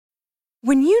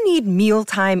When you need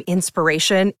mealtime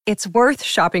inspiration, it's worth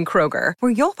shopping Kroger,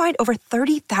 where you'll find over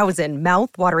 30,000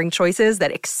 mouth-watering choices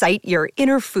that excite your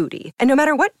inner foodie. And no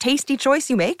matter what tasty choice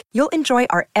you make, you'll enjoy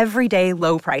our everyday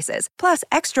low prices, plus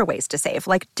extra ways to save,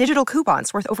 like digital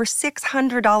coupons worth over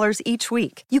 $600 each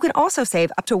week. You can also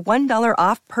save up to $1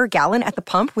 off per gallon at the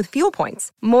pump with fuel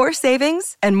points. More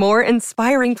savings and more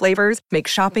inspiring flavors make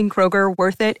shopping Kroger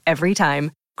worth it every time.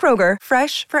 Kroger,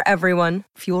 fresh for everyone.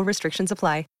 Fuel restrictions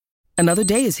apply. Another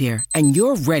day is here, and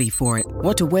you're ready for it.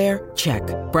 What to wear? Check.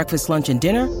 Breakfast, lunch, and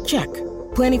dinner? Check.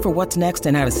 Planning for what's next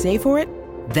and how to save for it?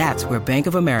 That's where Bank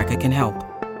of America can help.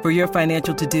 For your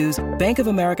financial to-dos, Bank of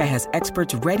America has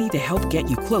experts ready to help get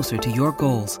you closer to your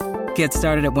goals. Get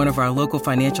started at one of our local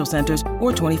financial centers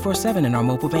or 24/7 in our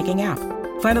mobile banking app.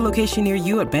 Find a location near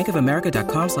you at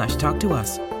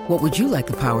bankofamerica.com/talktous. What would you like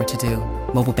the power to do?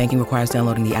 Mobile banking requires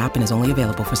downloading the app and is only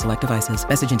available for select devices.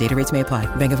 Message and data rates may apply.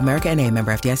 Bank of America N.A.,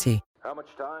 member FDIC. How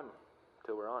much time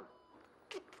till we're on?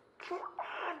 We're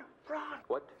on, Ron.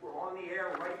 What? We're on the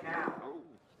air right now.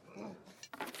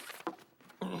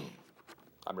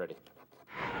 I'm ready.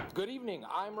 Good evening,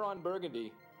 I'm Ron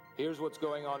Burgundy. Here's what's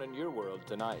going on in your world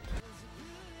tonight.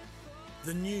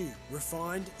 The new,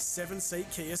 refined 7-seat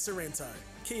Kia Sorrento,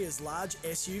 Kia's large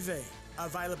SUV.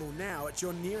 Available now at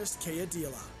your nearest Kia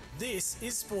dealer. This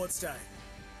is Sportsday.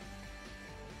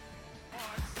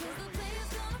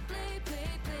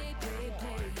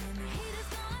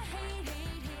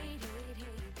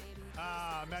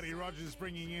 Matty Rogers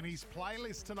bringing in his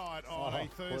playlist tonight on a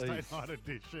Thursday night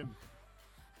edition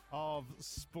of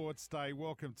Sports Day.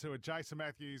 Welcome to it. Jason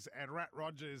Matthews and Rat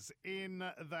Rogers in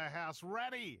the house.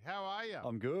 Ratty, how are you?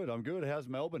 I'm good. How's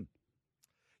Melbourne?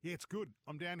 Yeah, it's good.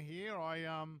 I'm down here.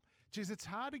 Geez, it's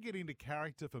hard to get into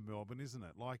character for Melbourne, isn't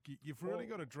it? Like, you've really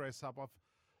got to dress up.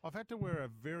 I've had to wear a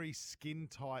very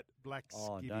skin-tight black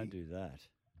skivvy. Oh, don't do that.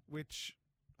 Which,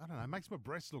 I don't know, makes my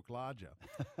breasts look larger.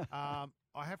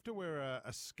 I have to wear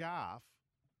a scarf.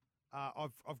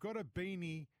 I've got a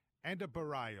beanie and a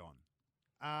beret on.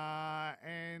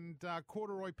 And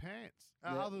corduroy pants.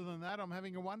 Other than that, I'm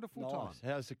having a wonderful time.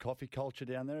 How's the coffee culture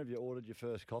down there? Have you ordered your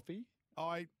first coffee?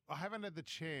 I haven't had the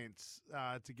chance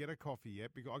to get a coffee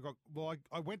yet because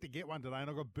I went to get one today and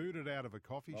I got booted out of a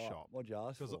coffee shop. What'd you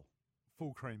ask for?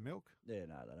 Full cream milk. Yeah,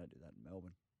 no, they don't do that in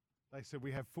Melbourne. They said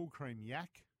we have full cream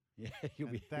yak. Yeah, he'll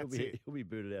be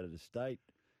booted out of the state.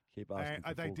 Keep asking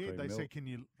for they full did. cream They milk. said, "Can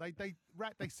you?"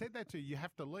 They said that to you. You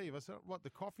have to leave. I said, "What? The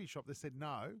coffee shop?" They said,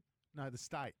 "No, the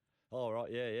state." Oh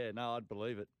right, yeah. No, I'd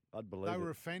believe it. They were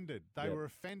offended. They were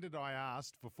offended. I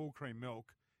asked for full cream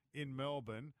milk in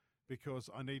Melbourne because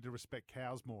I need to respect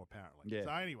cows more, apparently. Yeah.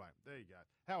 So anyway, there you go.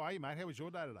 How are you, mate? How was your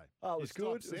day today? Oh, it was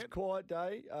good. It was a quiet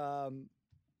day.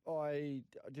 I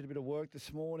did a bit of work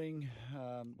this morning.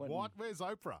 What? Where's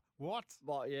Oprah? What?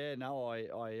 Well, yeah, no, I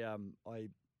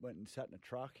went and sat in a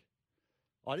truck.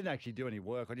 I didn't actually do any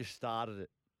work. I just started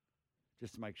it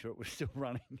just to make sure it was still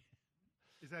running.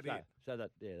 Is that it? So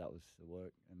that was the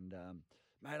work. And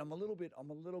mate, I'm a little bit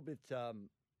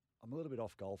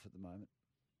off golf at the moment.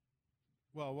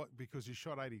 Well, what? Because you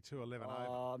shot 82, 11 over.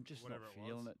 I'm just not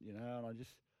feeling it, you know. And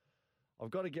I've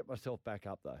got to get myself back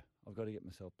up though.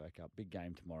 Big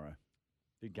game tomorrow.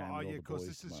 Big game. Oh yeah, because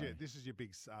this is your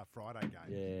big Friday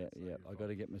game. Yeah. I got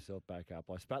to get myself back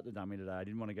up. I spat the dummy today. I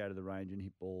didn't want to go to the range and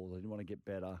hit balls. I didn't want to get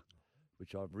better,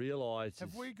 which I've realised.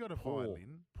 Have we got a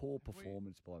violin? Poor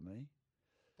performance by me.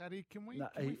 Daddy, can we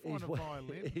find a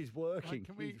violin? He's working.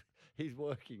 He's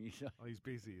working. He's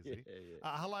busy, is he?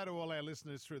 Yeah. Hello to all our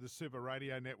listeners through the Super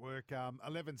Radio Network,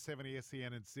 1170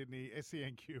 SEN in Sydney,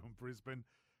 SENQ in Brisbane,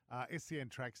 SEN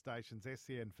Track Stations,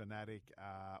 SEN Fanatic,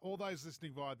 all those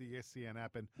listening via the SEN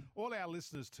app, and all our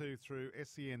listeners too through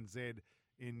SENZ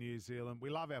in New Zealand. We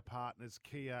love our partners,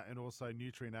 Kia and also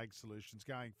Nutrient Ag Solutions,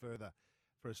 going further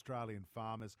for Australian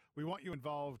farmers. We want you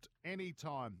involved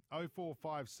anytime,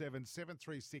 0457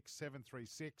 736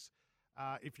 736.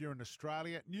 If you're in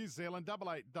Australia, New Zealand,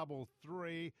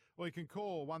 8833, or you can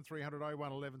call 1300 01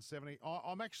 1170.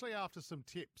 I'm actually after some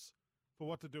tips for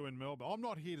what to do in Melbourne. I'm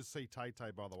not here to see Tay-Tay,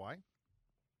 by the way.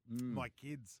 My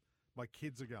kids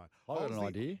are going. I got an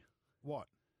idea. What?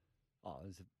 Oh,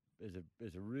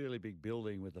 there's a really big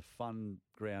building with a fun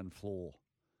ground floor.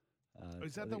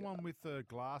 Is that the one with the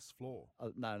glass floor?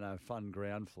 No, fun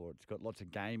ground floor. It's got lots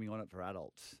of gaming on it for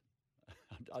adults.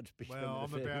 I'm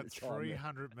about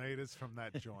 300 metres from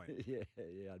that joint. yeah,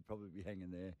 I'd probably be hanging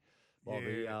there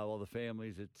while the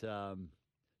family's at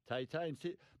Tay-Tay.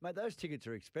 Mate, those tickets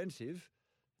are expensive.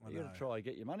 You got to try and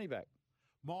get your money back.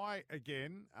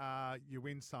 You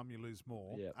win some, you lose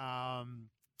more. Yep.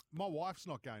 My wife's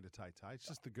not going to Tay. It's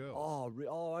just the girls.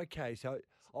 Okay. So,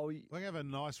 we have a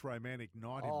nice romantic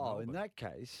night in in Melbourne. that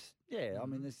case, yeah. I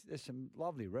mean, there's some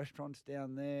lovely restaurants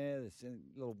down there. There's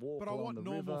a little walk But I along want the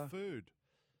normal river. food.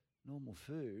 Normal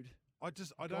food. I Going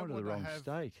don't to want the to wrong have.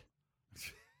 state.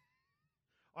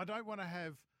 I don't want to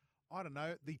have. I don't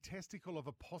know, the testicle of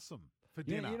a possum for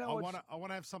Yeah, dinner. you know I want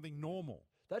to have something normal.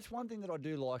 That's one thing that I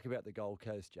do like about the Gold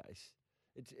Coast, Jace.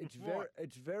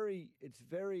 It's very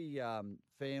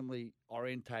family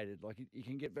orientated. Like you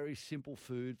can get very simple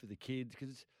food for the kids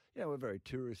because we're very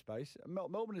tourist based.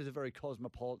 Melbourne is a very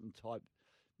cosmopolitan type.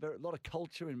 A lot of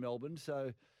culture in Melbourne, so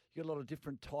you get a lot of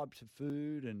different types of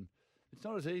food, and it's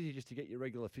not as easy just to get your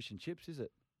regular fish and chips, is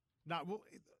it? No, well,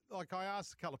 like I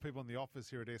asked a couple of people in the office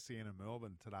here at SEN in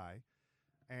Melbourne today,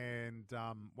 and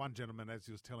one gentleman, as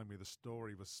he was telling me the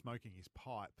story, was smoking his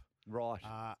pipe. Right.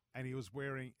 And he was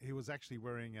actually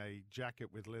wearing a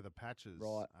jacket with leather patches.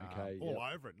 Right. Okay. All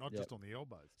over it, not just on the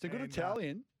elbows. It's a good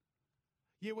Italian.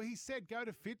 Yeah. Well, he said go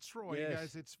to Fitzroy. Yes. He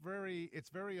goes, it's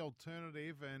very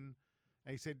alternative, and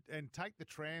he said, and take the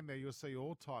tram there. You'll see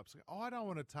all types. I don't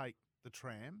want to take the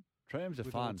tram. Trams are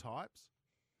with fun. all types.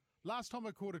 Last time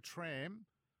I caught a tram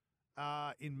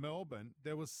in Melbourne,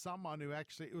 there was someone who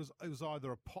actually it was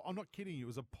either I'm not kidding you, it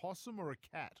was a possum or a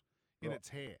cat in its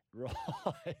hair.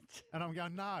 Right. And I'm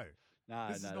going, no,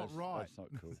 this is not right. That's not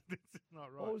cool. This is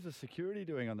not right. What was the security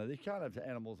doing on there? You can't have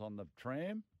animals on the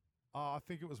tram. Oh, I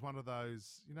think it was one of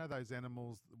those, those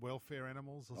animals, welfare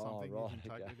animals or something. right, You can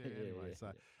take okay. me there anyway. Yeah,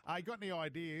 So, yeah. you got any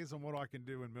ideas on what I can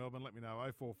do in Melbourne? Let me know.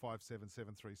 0457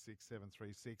 736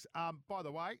 736. By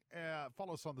the way,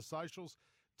 follow us on the socials.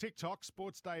 TikTok,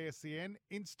 Sportsday SEN,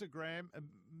 Instagram,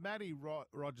 Matty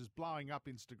Rogers blowing up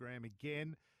Instagram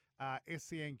again,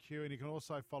 SENQ, and you can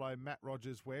also follow Matt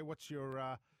Rogers where? What's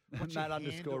your what's your Matt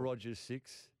handle? _Rogers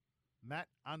 6. Matt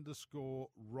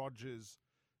 _Rogers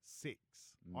 6.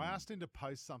 I asked him to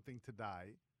post something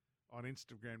today on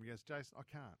Instagram. He goes, Jason, I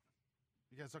can't.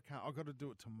 He goes, I can't. I've got to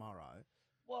do it tomorrow.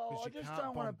 Well, 'cause I you just can't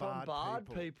don't want to bombard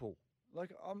people. people.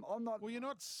 Like I'm not. Well, you're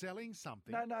not selling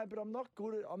something. No, but I'm not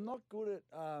good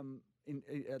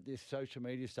at this social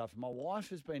media stuff. My wife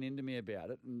has been into me about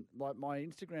it, and like my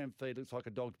Instagram feed looks like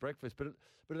a dog's breakfast, but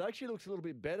it actually looks a little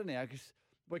bit better now because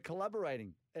we're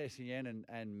collaborating, SEN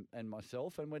and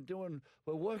myself, and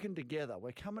we're working together.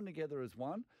 We're coming together as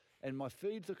one, and my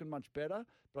feed's looking much better.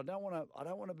 But I don't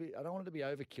want it to be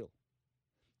overkill.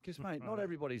 Because mate, not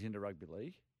everybody's into rugby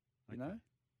league, you know.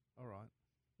 All right.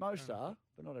 Most are,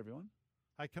 but not everyone.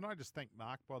 Hey, can I just thank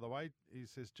Mark, by the way? He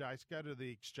says, Jace, go to the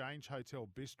Exchange Hotel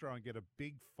Bistro and get a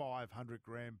big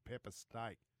 500-gram pepper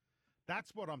steak.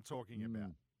 That's what I'm talking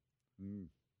about.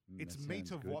 It's that meat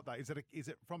sounds of good. what, though? Is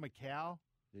it from a cow?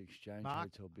 The Exchange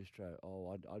Mark? Hotel Bistro.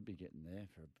 Oh, I'd be getting there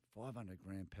for a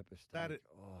 500-gram pepper steak.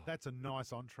 That's a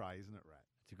nice entree, isn't it, Rat?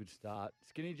 It's a good start.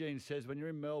 Skinny Jeans says when you're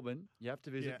in Melbourne, you have to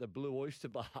visit the Blue Oyster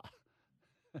Bar.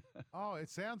 Oh, it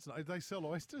sounds nice. They sell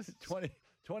oysters?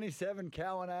 27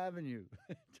 Cowan Avenue.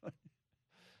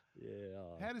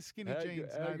 How does Skinny Jeans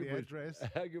know the address?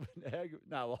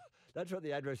 No, well, that's what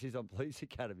the address is on Police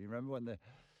Academy. Remember when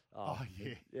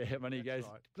yeah. Yeah, when he That's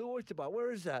goes, right. Blue Oyster Bar,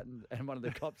 where is that? And one of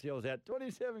the cops yells out,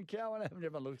 27 Cowan Avenue.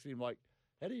 Everyone looks at him like,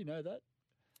 how do you know that?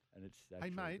 And it's Hey,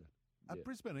 actually mate,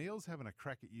 Brisbane Eels having a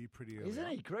crack at you pretty early. Isn't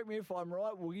he? Correct me if I'm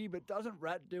right, Woogie, but doesn't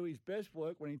Rat do his best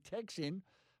work when he texts in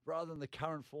rather than the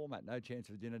current format? No chance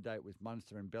of a dinner date with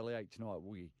Munster and Bellyache tonight,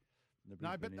 Woogie.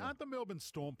 No, but aren't the Melbourne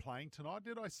Storm playing tonight?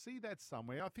 Did I see that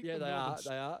somewhere? I think Yeah, the they Melbourne are.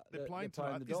 They are. They're playing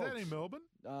tonight. the Is that Dogs. in Melbourne?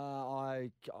 I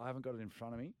haven't got it in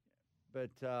front of me, but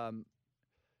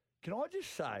can I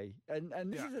just say,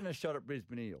 and this isn't a shot at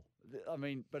Brisbane Eel. I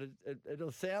mean, but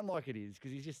it'll sound like it is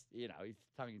because he's just, he's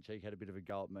tongue-in-cheek had a bit of a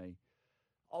go at me.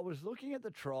 I was looking at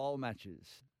the trial matches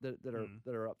that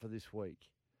are up for this week,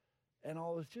 and I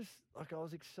was just like, I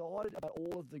was excited about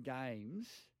all of the games,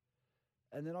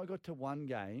 and then I got to one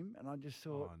game, and I just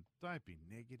thought, don't be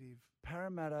negative.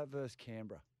 Parramatta versus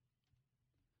Canberra.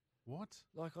 What?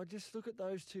 Like, I just look at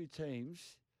those two teams.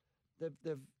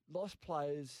 They've lost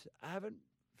players, haven't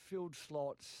filled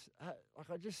slots.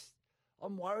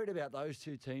 I'm worried about those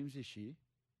two teams this year.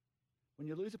 When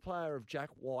you lose a player of Jack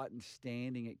White and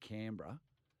standing at Canberra,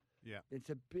 it's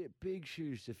a big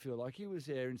shoes to fill. Like, he was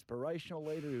their inspirational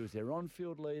leader. He was their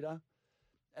on-field leader.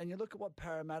 And you look at what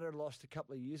Parramatta lost a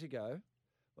couple of years ago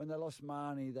when they lost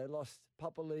Marnie, they lost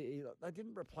Papali'i. They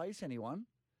didn't replace anyone.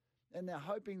 And they're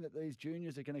hoping that these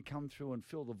juniors are going to come through and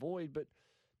fill the void, but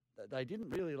they didn't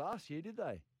really last year, did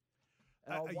they?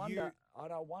 And I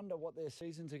wonder what their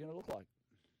seasons are going to look like.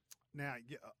 Now,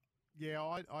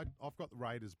 I've got the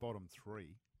Raiders bottom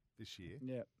three this year.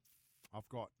 Yeah. I've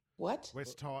got What?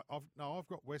 I've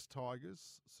got West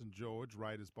Tigers, St George,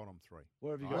 Raiders bottom 3.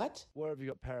 Where have you got? What? Where have you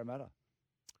got Parramatta?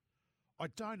 I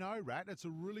don't know, Rat. It's a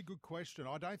really good question.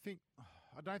 I don't think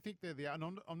they're the.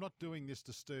 And I'm not doing this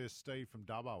to stir Steve from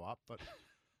Dubbo up, but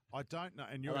I don't know.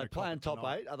 And you're Are they playing top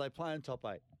tonight. 8? Are they playing top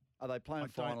 8? Are they playing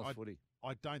finals footy?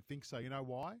 I don't think so. You know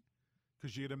why?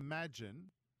 Because you'd imagine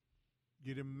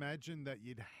that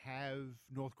you'd have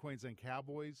North Queensland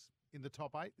Cowboys in the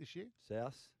top 8 this year.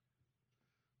 South?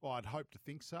 Well, I'd hope to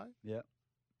think so. Yeah.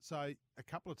 So a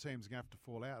couple of teams are going to have to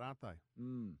fall out, aren't they?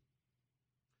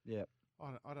 Yeah.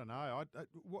 I don't know.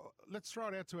 Let's throw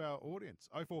it out to our audience.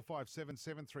 0457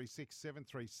 736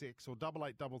 736 or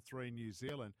 8833 New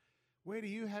Zealand. Where do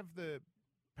you have the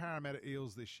Parramatta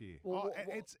Eels this year? Well,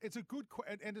 it's a good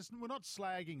and we're not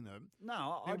slagging them.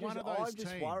 No, I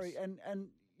just worry. And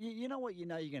you know what? You're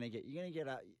going to get. You're going to get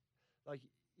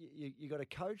you got a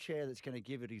coach here that's going to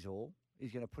give it his all.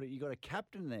 He's going to put it. You got a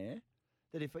captain there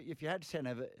that if you had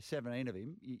 17 of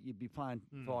him, you'd be playing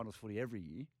finals footy every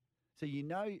year. So you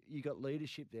got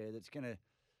leadership there that's going to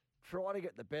try to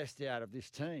get the best out of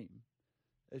this team.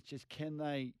 It's just can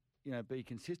they, be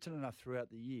consistent enough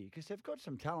throughout the year? Because they've got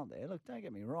some talent there. Look, don't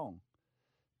get me wrong,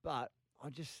 but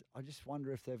I just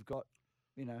wonder if they've got,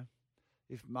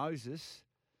 if Moses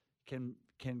can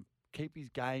keep his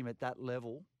game at that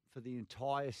level for the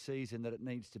entire season that it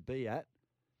needs to be at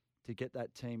to get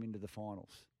that team into the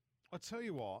finals. I tell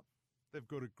you what, they've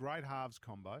got a great halves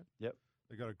combo. Yep,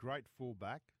 they've got a great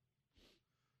fullback.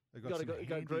 They've got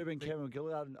Grubin, Cameron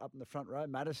Gillard up in the front row.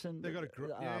 Madison. They've got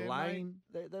Lane.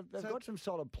 They've got some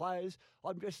solid players.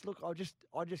 I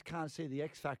just can't see the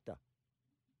X factor.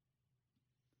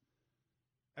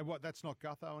 And what? That's not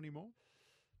Gutho anymore.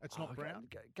 That's not Brown.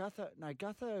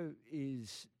 Gutho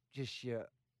is just your.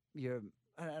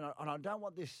 And I don't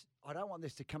want this. I don't want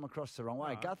this to come across the wrong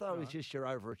way. Gutho is just your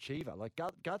overachiever. Like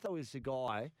Gutho is the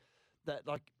guy that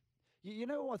you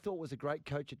know who I thought was a great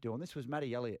coach at doing this was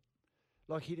Matty Elliott.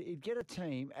 Like he'd get a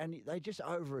team and they just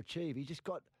overachieve.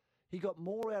 He got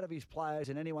more out of his players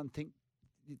than anyone think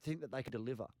that they could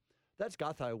deliver. That's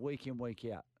Gutho week in, week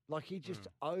out. Like he just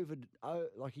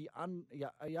he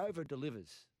over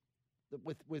delivers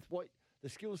with what the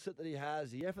skill set that he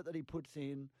has, the effort that he puts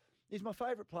in. He's my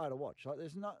favourite player to watch. Like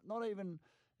there's not even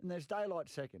and there's daylight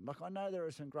second. Like I know there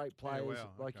are some great players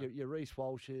your Reece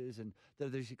Walshes and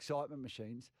these excitement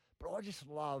machines, but I just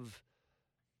love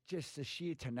just the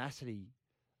sheer tenacity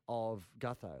of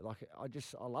Gutho. Like I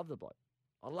love the bloke.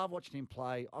 I love watching him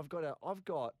play. I've got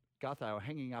Gutho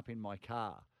hanging up in my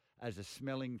car as a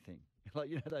smelling thing.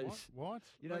 Like those what?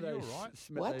 Those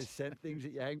those scent things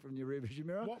that you hang from your rear vision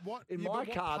mirror. What? In my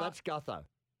car, that's Gutho.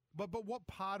 But what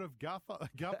part of Gutho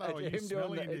are you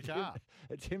smelling in your car?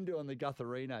 It's him doing the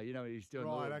Gutharino. He's doing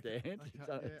the little dance.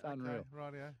 It's unreal.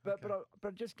 Right, yeah.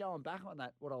 But just going back on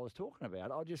that, what I was talking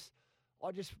about, I just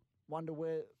wonder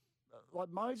where, like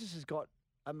Moses has got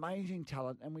amazing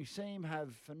talent, and we see him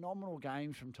have phenomenal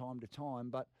games from time to time.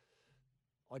 But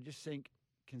I just think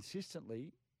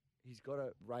consistently, he's got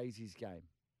to raise his game.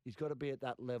 He's got to be at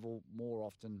that level more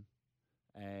often,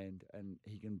 and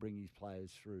he can bring his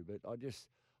players through. But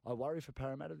I worry for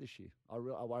Parramatta this year. I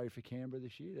worry for Canberra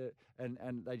this year.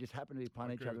 And they just happen to be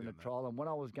playing each other in a trial. And when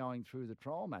I was going through the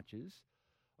trial matches,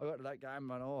 I got to that game and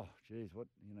went, oh, geez, what,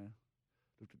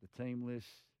 looked at the team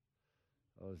list.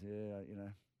 I was,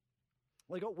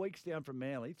 Well, he got weeks down from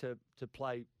Manly to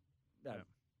play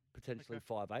potentially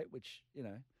 5'8", which,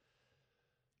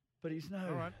 But he's no...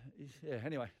 All right.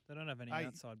 Anyway. They don't have any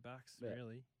outside backs,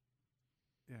 really.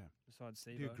 Yeah. Besides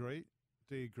Steve. Do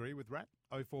you agree with Rat?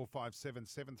 0457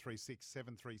 736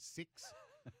 736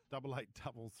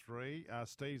 8833.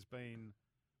 Steve's been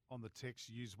on the text.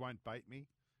 Yous won't bait me.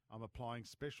 I'm applying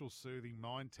special soothing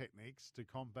mind techniques to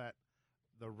combat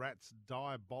the Rat's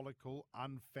diabolical,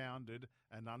 unfounded,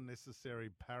 and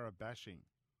unnecessary para-bashing.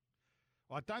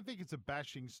 Well, I don't think it's a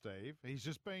bashing, Steve. He's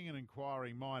just being an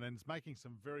inquiring mind and is making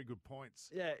some very good points.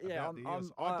 Yeah. About the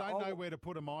Eels. I don't know where to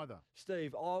put them either.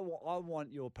 Steve, I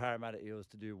want your Parramatta Eels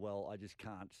to do well. I just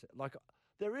can't. Like,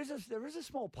 there is a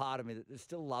small part of me that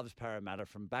still loves Parramatta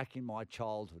from back in my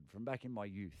childhood, from back in my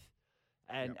youth.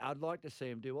 And I'd like to see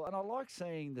them do well. And I like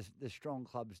seeing the strong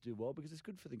clubs do well because it's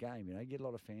good for the game. Get a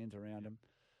lot of fans around them.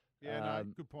 Yeah,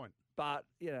 good point. But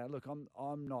look,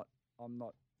 I'm not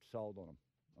sold on them.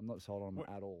 I'm not sold on them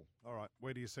at all. All right.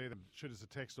 Where do you see them? Shoot us a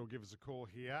text or give us a call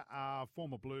here.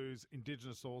 Former Blues,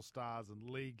 Indigenous All-Stars and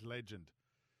League legend,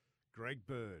 Greg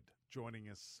Bird, joining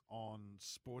us on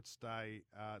Sportsday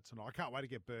tonight. I can't wait to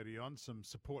get Birdie on. Some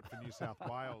support for New South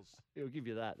Wales. He'll give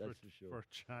you that, that's for sure. For a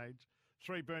change.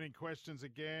 3 burning questions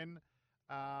again.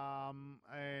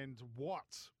 And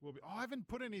what will be? I haven't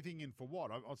put anything in for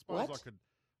what. I suppose What? I could.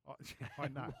 I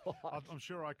know. What? I'm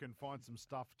sure I can find some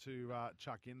stuff to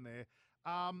chuck in there.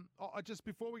 I just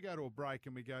before we go to a break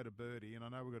and we go to Birdie, and I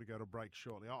know we've got to go to a break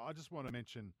shortly. I just want to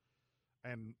mention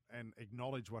and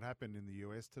acknowledge what happened in the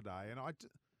US today. And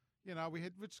we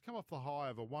just come off the high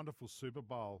of a wonderful Super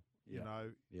Bowl.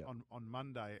 On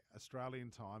Monday Australian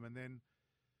time, and then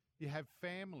you have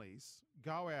families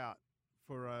go out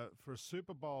for a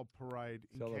Super Bowl parade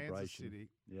in Kansas City.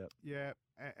 Yep. Yeah,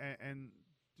 and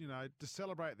to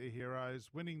celebrate their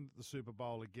heroes winning the Super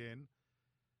Bowl again,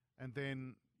 and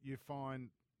then you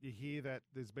hear that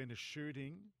there's been a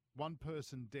shooting, one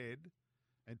person dead,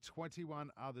 and 21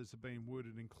 others have been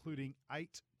wounded, including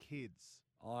 8 kids.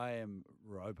 I am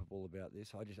ropeable about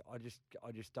this. I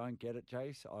just don't get it,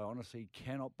 Jace. I honestly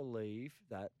cannot believe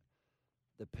that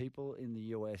the people in the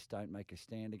US don't make a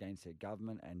stand against their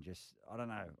government and just, I don't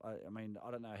know. I mean,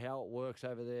 I don't know how it works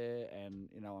over there, and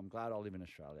I'm glad I live in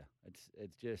Australia. It's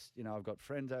just, I've got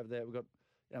friends over there. We've got,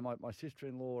 my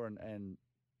sister-in-law and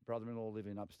brother-in-law live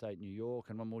in upstate New York,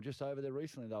 and when we were just over there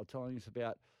recently, they were telling us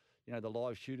about, the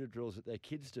live shooter drills that their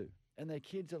kids do, and their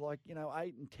kids are like, 8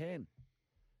 and 10.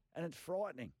 And it's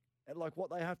frightening, at like what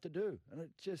they have to do. And it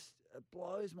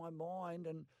blows my mind.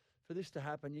 And for this to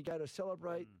happen, you go to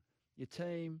celebrate your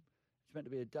team. It's meant to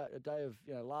be a day of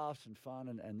laughs and fun,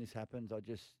 and this happens.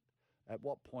 At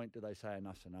what point do they say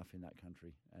enough's enough in that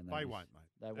country? And they won't,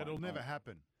 mate. It'll never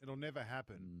happen. It'll never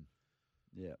happen.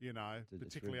 Yeah.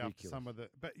 Particularly after some of the.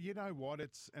 But you know what?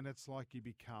 It's like you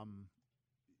become,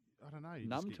 I don't know, you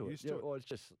numb just to get it. used to it. Or it's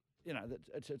just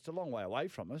it's a long way away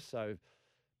from us. So,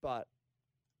 but.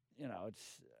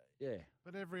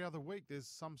 But every other week there's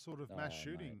some sort of mass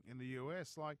shooting in the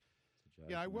US. Like,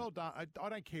 well done. I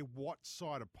don't care what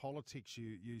side of politics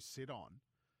you sit on,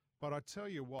 but I tell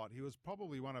you what, he was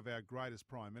probably one of our greatest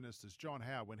prime ministers, John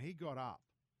Howard, when he got up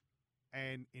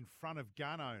and in front of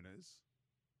gun owners,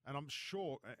 and I'm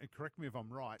sure, and correct me if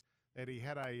I'm right, that he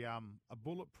had a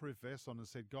bulletproof vest on and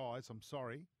said, guys, I'm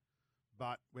sorry,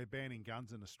 but we're banning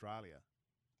guns in Australia.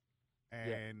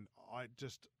 And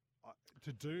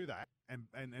to do that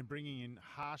and bringing in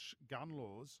harsh gun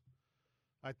laws,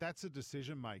 that's a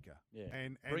decision maker. Yeah,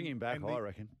 and bring him back, I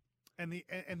reckon. And the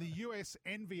US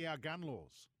envy our gun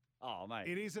laws. Oh, mate,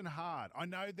 it isn't hard. I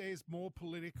know there's more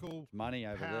political money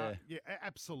over power. there. Yeah,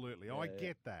 absolutely. I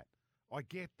get that.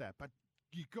 But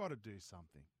you got to do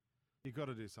something. You got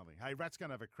to do something. Hey, Rat's going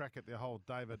to have a crack at the whole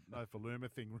David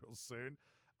Nofaluma thing real soon.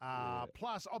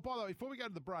 Plus, by the way, before we go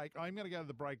to the break, I'm going to go to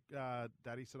the break,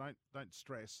 Daddy. So don't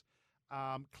stress.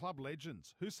 Club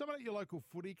legends. Who's someone at your local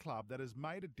footy club that has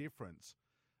made a difference?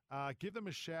 Give them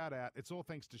a shout out. It's all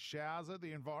thanks to Showser,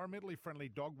 the environmentally friendly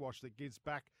dog wash that gives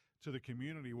back to the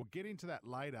community. We'll get into that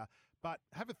later, but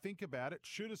have a think about it.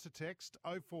 Shoot us a text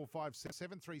 0457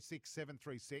 736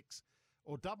 736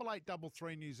 or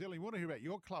 8833 New Zealand. We want to hear about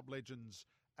your club legends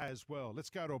as well. Let's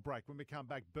go to a break. When we come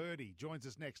back, Birdie joins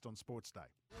us next on Sportsday.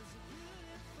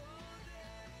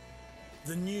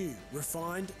 The new,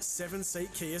 refined 7-seat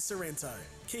Kia Sorrento,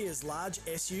 Kia's large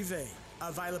SUV.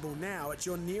 Available now at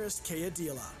your nearest Kia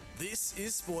dealer. This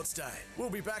is Sports Day.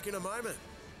 We'll be back in a moment.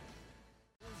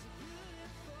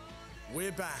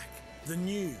 We're back. The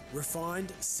new,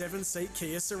 refined 7-seat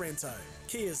Kia Sorrento,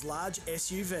 Kia's large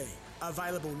SUV.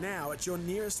 Available now at your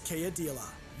nearest Kia dealer.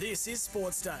 This is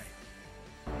Sports Day.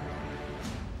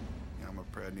 I'm a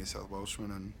proud New South Welshman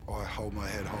and I hold my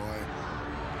head high.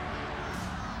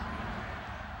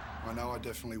 I know I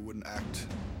definitely wouldn't act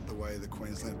the way the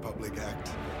Queensland public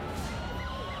act.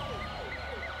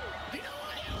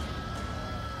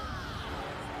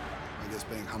 I guess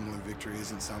being humble in victory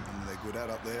isn't something that they're good at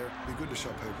up there. It'd be good to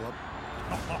shut people up.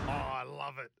 Oh, I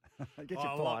love it. Get you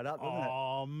fired up, doesn't it?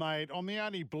 Oh, mate, I'm the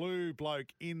only blue bloke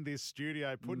in this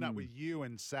studio putting up with you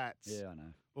and Sats. Yeah, I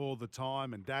know. All the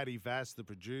time, and Daddy Vass, the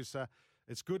producer.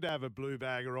 It's good to have a blue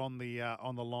bagger on the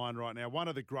line right now. One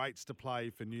of the greats to play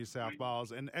for New South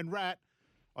Wales. And Rat,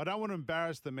 I don't want to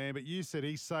embarrass the man, but you said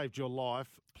he saved your life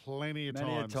plenty of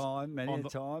times. Many a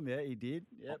time. Yeah, he did.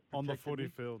 Yep, on the footy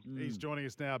field. He's joining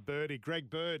us now, Birdie. Greg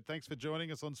Bird, thanks for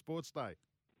joining us on Sports Day.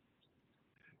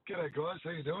 G'day, guys.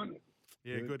 How you doing?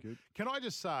 Yeah, good. Can I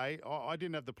just say, I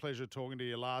didn't have the pleasure of talking to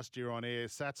you last year on air.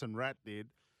 Sats and Rat did.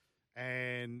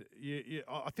 And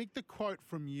I think the quote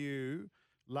from you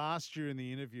last year in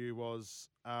the interview was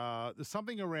there's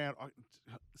something around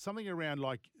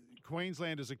like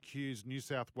Queenslanders accused New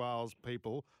South Wales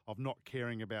people of not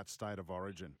caring about state of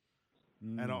origin.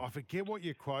 And I forget what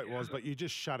your quote was, but you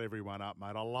just shut everyone up,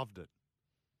 mate. I loved it.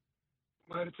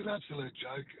 Mate, it's an absolute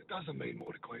joke. It doesn't mean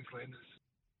more to Queenslanders.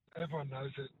 Everyone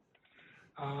knows it.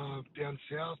 down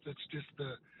south, it's just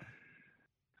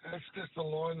the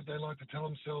line that they like to tell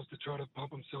themselves to try to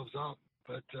pump themselves up.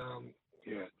 But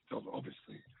yeah,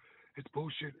 obviously it's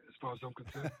bullshit as far as I'm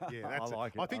concerned. Yeah, that's I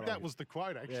like it. I think that was the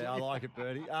quote, actually. Yeah, I like it,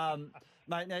 Bertie.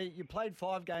 Mate, now you played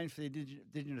 5 games for the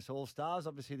Indigenous All-Stars.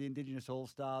 Obviously, the Indigenous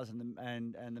All-Stars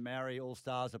and the Maori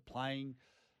All-Stars are playing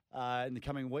in the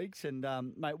coming weeks. And,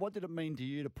 mate, what did it mean to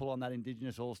you to pull on that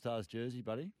Indigenous All-Stars jersey,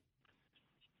 buddy?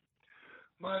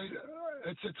 Mate,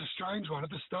 it's a strange one. At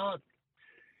the start,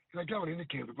 going into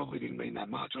camp, it probably didn't mean that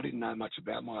much. I didn't know much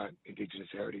about my Indigenous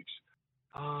heritage.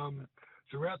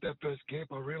 Throughout that first camp,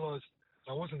 I realised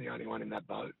I wasn't the only one in that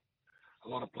boat. A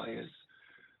lot of players,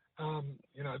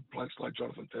 blokes like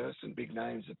Jonathan Thurston, big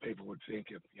names that people would think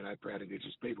of, proud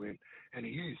Indigenous people, and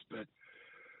he is. But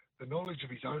the knowledge of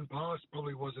his own past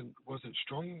probably wasn't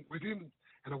strong with him,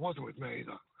 and it wasn't with me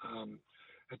either.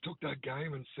 It took that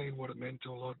game and seeing what it meant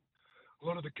to a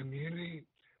lot of the community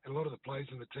and a lot of the players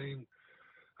in the team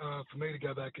for me to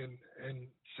go back and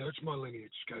search my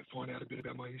lineage, go find out a bit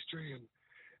about my history and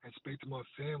speak to my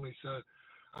family. So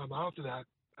after that,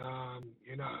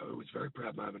 it was a very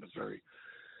proud moment.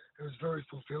 It was very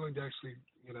fulfilling to actually,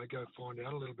 go find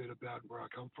out a little bit about where I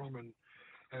come from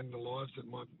and the lives that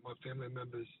my family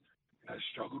members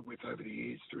struggled with over the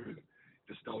years through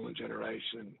the stolen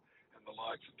generation and the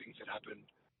likes of things that happened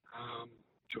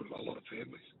to a lot of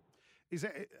families. Is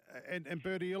that and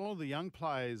Bertie, a lot of the young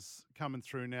players coming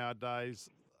through nowadays,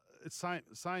 it's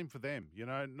same for them.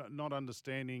 Not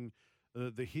understanding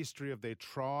the history of their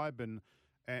tribe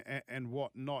and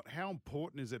whatnot. How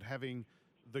important is it having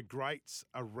the greats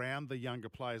around the younger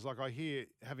players? Like I hear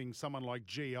having someone like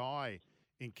GI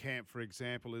in camp, for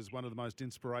example, is one of the most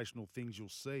inspirational things you'll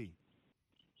see.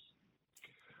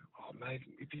 Oh, mate,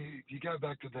 if you go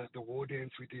back to the war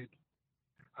dance we did,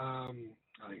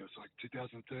 I think it was like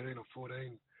 2013 or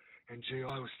 14, and GI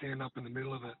was standing up in the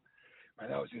middle of it. Mate,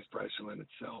 that was inspirational in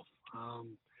itself.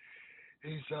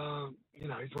 He's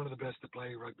one of the best to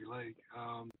play rugby league,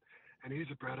 and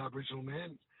he's a proud Aboriginal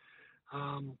man.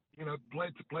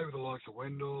 Played with the likes of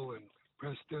Wendell and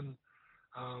Preston,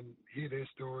 hear their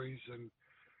stories, and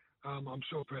I'm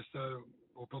sure Presto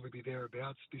will probably be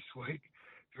thereabouts this week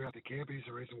throughout the camp. He's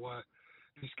the reason why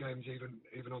this game's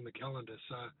even on the calendar.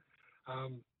 So,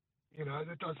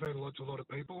 it does mean a lot to a lot of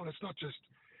people, and it's not just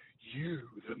you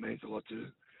that it means a lot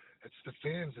to. It's the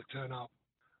fans that turn up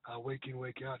week in,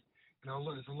 week out.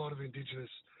 There's a lot of Indigenous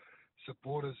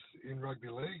supporters in rugby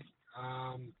league.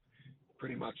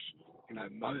 Pretty much,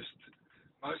 most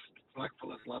black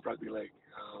fellas love rugby league,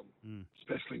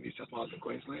 especially New South Wales and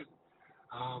Queensland.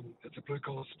 It's a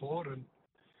blue-collar sport, and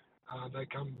they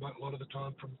come a lot of the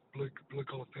time from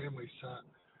blue-collar families.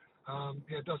 So,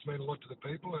 it does mean a lot to the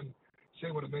people, and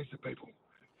seeing what it means to people,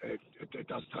 it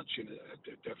does touch you in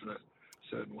a definite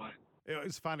certain way.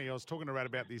 It's funny. I was talking to Rat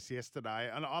about this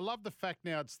yesterday, and I love the fact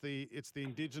now it's the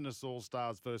Indigenous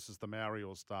All-Stars versus the Maori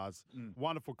All-Stars.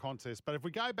 Wonderful contest. But if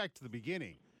we go back to the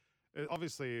beginning,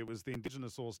 obviously it was the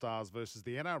Indigenous All-Stars versus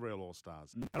the NRL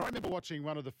All-Stars. And I remember watching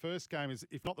one of the first games,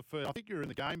 if not the first. I think you were in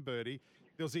the game, Bertie.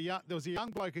 There was a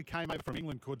young bloke who came over from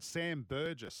England called Sam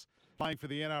Burgess playing for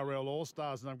the NRL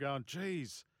All-Stars, and I'm going,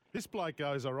 geez, this bloke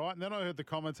goes all right. And then I heard the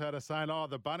commentator saying,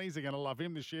 the Bunnies are going to love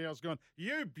him this year. I was going,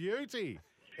 you beauty.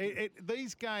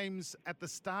 These games at the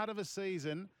start of a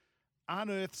season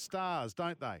unearth stars,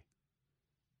 don't they?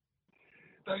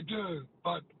 They do,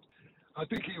 but I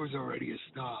think he was already a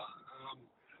star.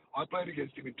 I played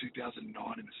against him in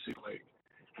 2009 in the Super League,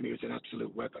 and he was an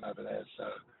absolute weapon over there. So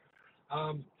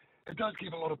it does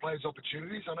give a lot of players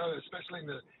opportunities. I know, especially in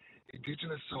the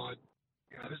Indigenous side,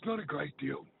 there's not a great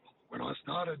deal. When I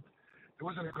started, there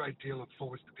wasn't a great deal of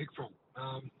forwards to pick from.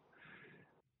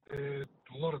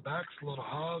 A lot of backs, a lot of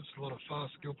halves, a lot of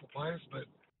fast, skillful players, but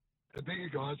the bigger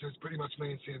guys, it was pretty much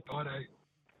me and Santaide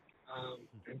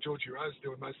and Georgie Rose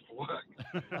doing most of the work.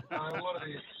 A lot of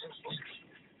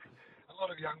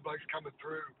young blokes coming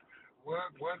through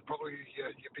weren't probably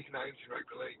your big names in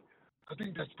rugby league. I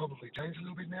think that's probably changed a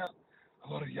little bit now. A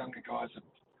lot of younger guys are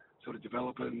sort of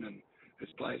developing, and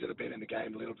there's players that have been in the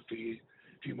game a little bit for a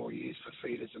few more years for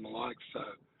feeders and the like. So,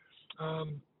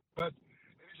 but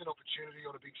it is an opportunity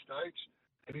on a big stage.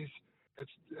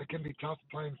 It can be tough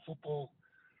playing football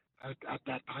at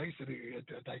that pace.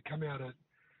 They come out at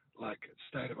like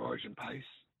state of origin pace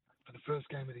for the first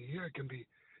game of the year. It can be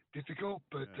difficult,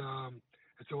 but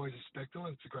it's always a spectacle,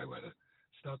 and it's a great way to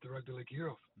start the rugby league year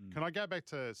off. Can I go back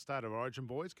to state of origin,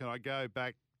 boys? Can I go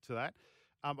back to that?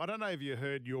 I don't know if you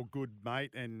heard your good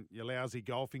mate and your lousy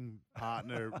golfing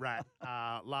partner, Rat,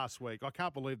 last week. I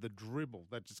can't believe the dribble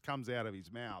that just comes out of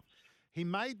his mouth. He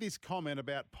made this comment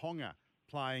about Ponga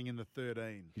playing in the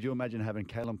 13. Could you imagine having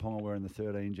Kalen Ponga wearing the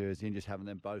 13 jersey and just having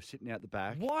them both sitting out the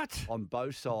back? What? On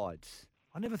both sides.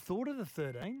 I never thought of the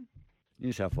 13.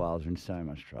 New South Wales are in so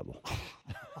much trouble.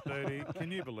 30.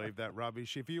 Can you believe that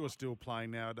rubbish? If you were still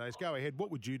playing nowadays, go ahead. What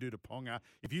would you do to Ponga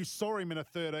if you saw him in a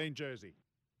 13 jersey?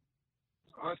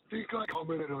 I think I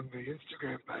commented on the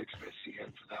Instagram page of SCN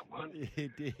for that one. You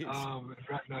did.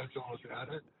 Rat knows all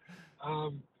about it.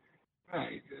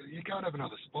 Hey, you can't have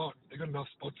another spot. They've got enough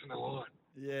spots in the line.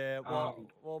 Yeah,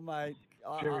 well, mate.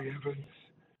 Jerry Evans.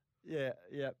 Yeah.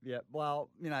 Well,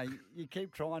 you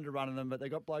keep trying to run them, but they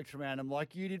got blokes around them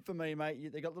like you did for me,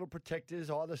 mate. They got little protectors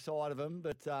either side of them.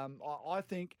 But I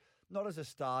think not as a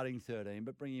starting 13,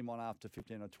 but bring him on after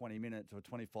 15 or 20 minutes or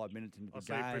 25 minutes into the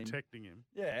game. Protecting him.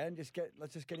 Yeah, and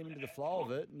let's just get him into the flow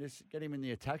of it and just get him in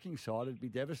the attacking side. It'd be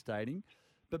devastating.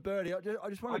 But Bertie, I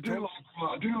just want to talk.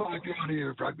 I do like the idea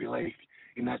of rugby league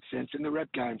in that sense. In the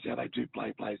rep games, how they do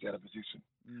play players out of position.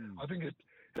 I think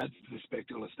that's the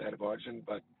spectacle of State of Origin,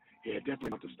 but yeah, definitely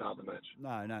not to start the match.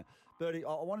 No. Bertie,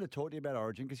 I wanted to talk to you about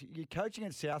Origin because you're coaching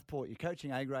at Southport. You're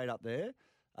coaching A-grade up there.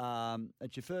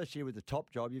 It's your first year with the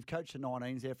top job. You've coached the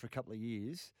 19s there for a couple of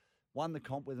years. Won the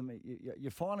comp with them. Have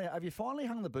you finally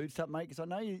hung the boots up, mate? Because I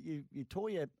know you tore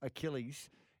your Achilles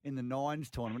in the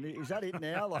 9s tournament. Is that it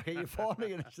now? Like, are you finally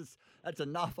going to just, that's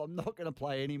enough, I'm not going to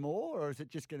play anymore? Or is it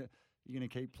just you're going to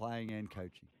keep playing and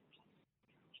coaching?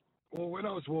 Well, when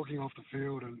I was walking off the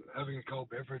field and having a cold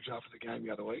beverage after the game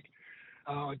the other week,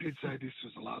 I did say this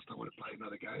was the last time I would play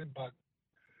another game, but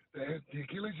the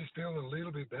Achilles is feeling a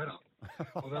little bit better,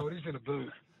 although it is in a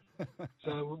boot.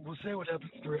 So we'll see what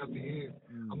happens throughout the year.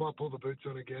 I might pull the boots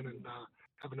on again and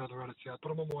have another run at South,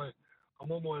 but I'm on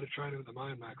my way to training at the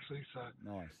moment, actually. So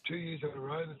nice. 2 years in a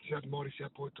row, the mighty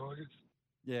Southport Tigers.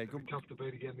 Yeah, good. Tough to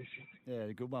beat again this year.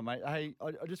 Yeah, good one, mate. Hey,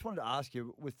 I just wanted to ask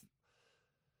you, with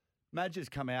Madge has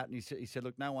come out and he said,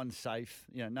 look, no one's safe.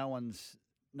 No one's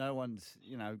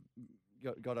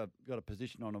got a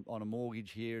position on a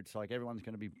mortgage here. It's like everyone's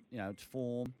going to be, it's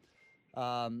form.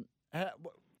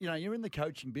 You're in the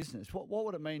coaching business. What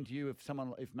would it mean to you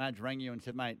if Madge rang you and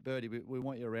said, mate, Bertie, we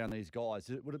want you around these guys?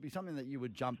 Would it be something that you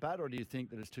would jump at, or do you think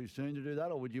that it's too soon to do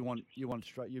that, or would you want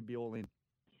straight? You'd be all in.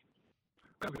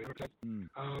 No,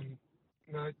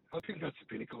 I think that's the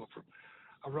pinnacle for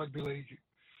a rugby league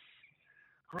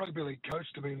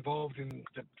coach to be involved in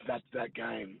that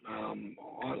game.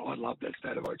 I love that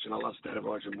State of Origin. I love State of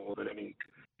Origin more than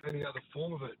any other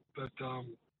form of it. But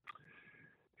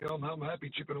I'm happy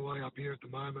chipping away up here at the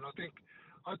moment. I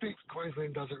think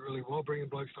Queensland does it really well, bringing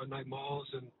blokes like Nate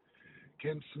Miles and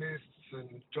Ken Smith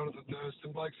and Jonathan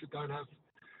Thurston, blokes that don't have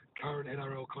current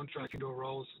NRL contract into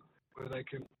roles where they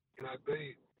can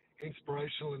be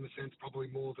inspirational in the sense probably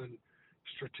more than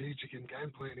strategic in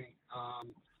game planning.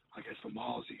 I guess for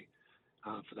Milesy,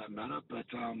 for that matter. But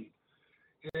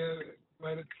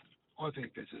mate, I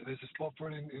think there's a spot for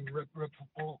it in rep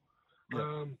football.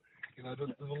 Yeah.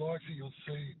 The likes that you'll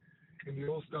see in the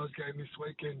All Stars game this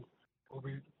weekend will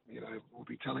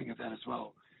be telling of that as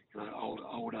well.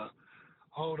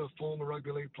 Older former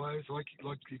rugby league players like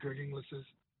your Greg Inglis's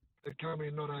that come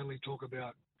in not only talk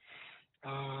about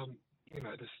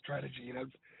the strategy.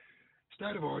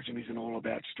 State of Origin isn't all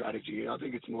about strategy. I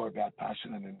think it's more about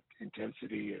passion and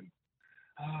intensity and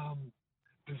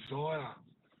desire.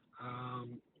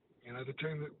 The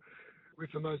team that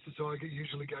with the most desire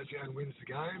usually goes out and wins the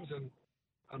games, and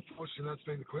unfortunately that's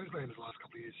been the Queenslanders the last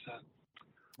couple of years. So.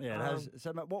 Yeah, it has.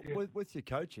 So, with your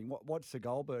coaching, what's the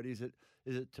goal, Bert? Is it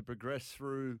to progress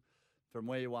through from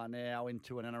where you are now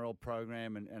into an NRL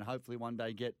program and hopefully one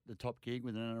day get the top gig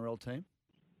with an NRL team?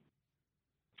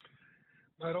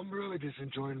 Mate, I'm really just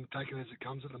enjoying taking it as it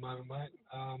comes at the moment, mate.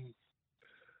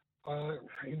 I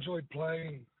enjoyed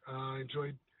playing.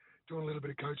 Enjoyed doing a little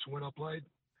bit of coaching when I played.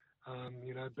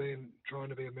 Trying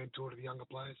to be a mentor to the younger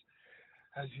players.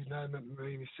 As you know,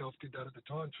 me and yourself did that at the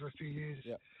time for a few years.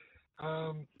 Yeah.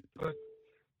 But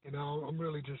I'm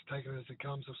really just taking it as it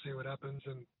comes. I'll see what happens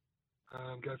and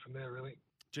go from there, really.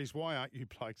 Geez, why aren't you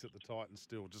blokes at the Titans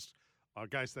still? I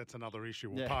guess that's another issue.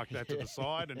 We'll park that to the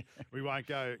side and we won't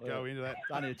go into that.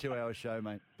 Only a 2-hour show,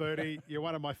 mate. Bertie, you're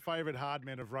one of my favourite hard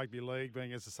men of rugby league,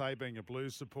 being a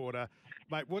Blues supporter.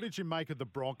 Mate, what did you make of the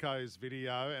Broncos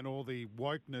video and all the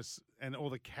wokeness and all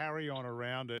the carry-on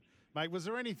around it? Mate, was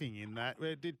there anything in that?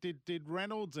 Did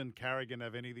Reynolds and Carrigan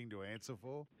have anything to answer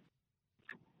for?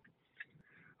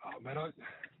 Oh, man,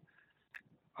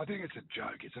 I think it's a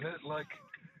joke, isn't it? Like,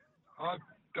 I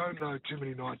don't know too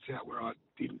many nights out where I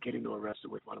didn't get into a wrestle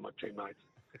with one of my teammates.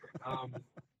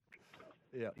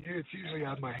 Yeah, it's usually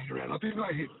out of my head around. I think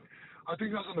I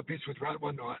was on the pitch with Rat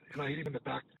one night, and I hit him in the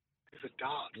back It's a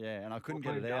dart. Yeah, and I couldn't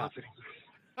We're get it playing out. darts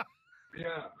and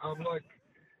yeah, I'm like,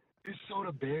 this sort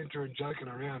of banter and joking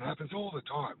around happens all the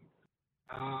time.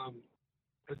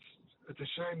 It's a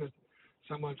shame that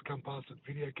someone's come past with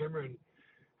video camera and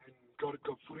got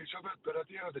footage of it. But at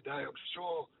the end of the day, I'm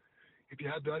sure if you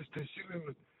had those two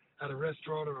sitting at a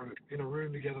restaurant or in a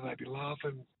room together, they'd be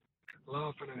laughing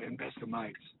and best of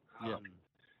mates. Yeah.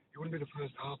 You wouldn't be the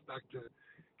first halfback to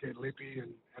get lippy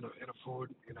and a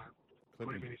forward,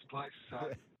 put him in his place.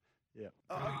 So Yeah.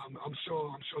 I'm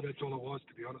sure that's all it was,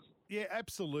 to be honest. Yeah,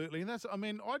 absolutely. And I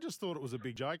just thought it was a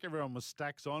big joke. Everyone was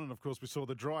stacks on. And, of course, we saw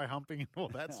the dry humping and all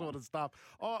that sort of stuff.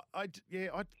 I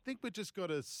think we just got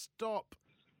to stop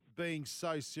being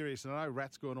so serious. And I know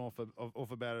Rat's gone off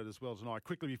about it as well tonight.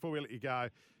 Quickly, before we let you go,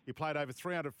 you played over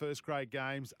 300 first-grade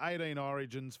games, 18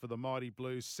 Origins for the Mighty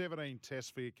Blues, 17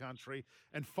 Tests for your country,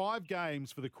 and 5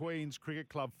 games for the Queen's Cricket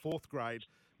Club 4th grade.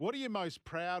 What are you most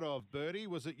proud of, Bertie?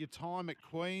 Was it your time at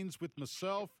Queen's with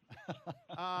myself?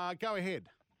 Go ahead.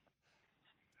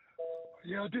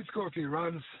 Yeah, I did score a few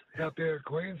runs out there at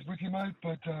Queens with you, mate.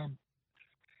 But,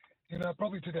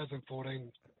 probably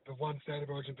 2014, the one State of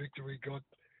Origin victory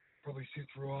probably sits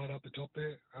right up the top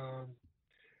there.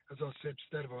 As I said,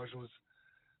 State of Origin was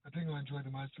the thing I enjoyed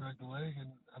the most throughout the league,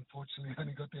 and unfortunately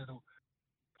only got there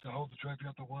to hold the trophy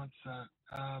up the once.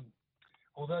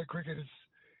 Although cricket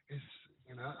is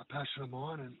a passion of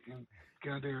mine, and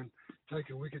go there and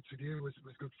taking wickets with you was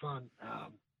good fun.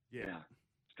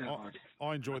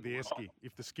 I enjoyed the esky,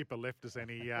 if the skipper left us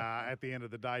any at the end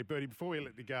of the day. Bertie, before we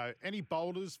let you go, any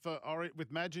boulders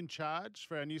with Madge in charge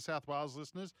for our New South Wales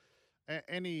listeners?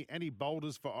 Any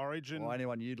boulders for Origin? Or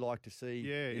anyone you'd like to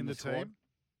see in the squad? team?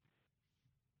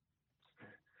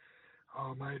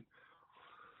 Oh, mate.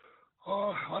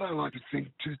 I don't like to think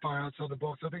too far outside the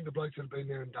box. I think the blokes that have been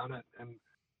there and done it and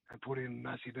put in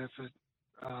massive effort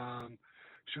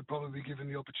should probably be given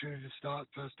the opportunity to start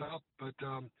first up. But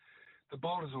the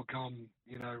boulders will come,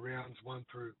 rounds 1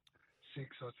 through 6,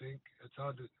 I think. It's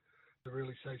hard to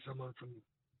really say someone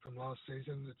from last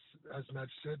season. It's, as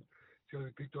Madge said, it's going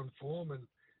to be picked on form, and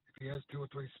if he has 2 or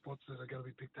 3 spots that are going to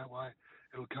be picked that way,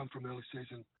 it'll come from early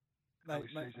season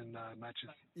matches.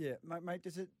 Yeah, mate.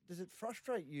 Does it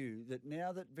frustrate you that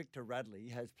now that Victor Radley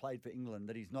has played for England,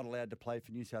 that he's not allowed to play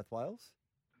for New South Wales?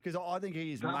 Because I think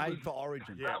he is made for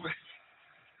Origin. Yeah.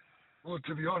 Well,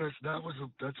 to be honest,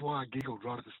 that's why I giggled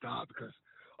right at the start, because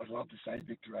I'd love to say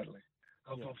Victor Radley.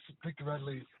 Victor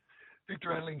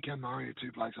Radley and Cam Murray are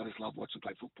 2 blokes I just love watching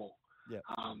play football. Yeah.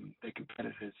 They're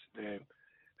competitors. Their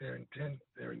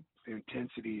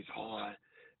intensity is high.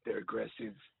 They're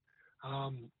aggressive. I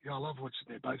love watching.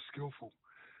 They're both skillful.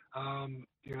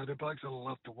 They're blokes I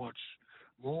love to watch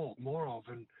more of.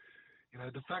 And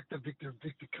the fact that Victor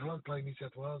can't play New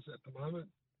South Wales at the moment,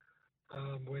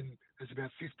 when there's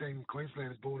about 15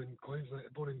 Queenslanders born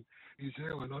in New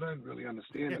Zealand, I don't really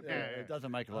understand it. It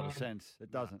doesn't make a lot of sense.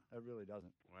 It doesn't. It really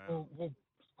doesn't. Wow. Well,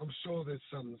 I'm sure there's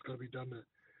something that's got to be done to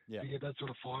get that sort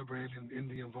of fibre in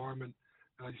the environment.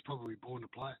 He's probably born to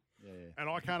play. Yeah. And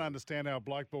I can't understand how a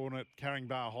bloke born at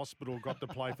Carringbar Hospital got to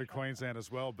play for Queensland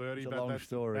as well, Bertie. It's a long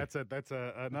story. That's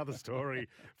another story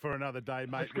for another day,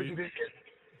 mate.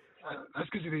 That's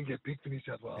because he didn't get picked for New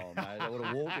South Wales. Oh, mate, I would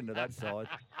have walked into that side.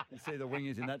 You see the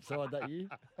wingers in that side that year?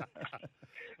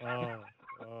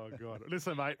 Oh, God.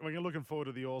 Listen, mate, we're looking forward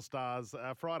to the All-Stars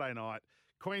Friday night,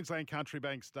 Queensland Country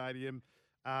Bank Stadium.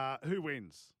 Who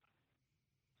wins?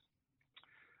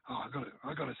 Oh,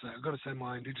 I got to say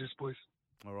my Indigenous boys.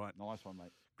 All right. Nice one,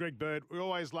 mate. Greg Bird, we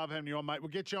always love having you on, mate. We'll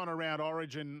get you on around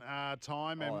Origin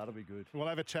time. And that'll be good. We'll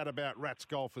have a chat about Rats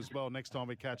Golf as well next time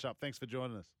we catch up. Thanks for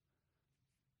joining us.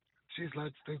 Cheers,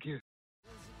 lads. Thank you.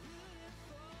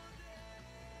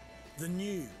 The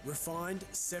new, refined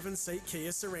 7-seat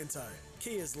Kia Sorrento,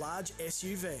 Kia's large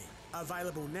SUV.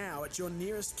 Available now at your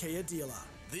nearest Kia dealer.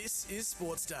 This is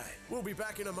Sportsday. We'll be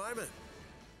back in a moment.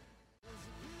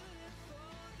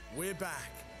 We're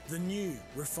back. The new,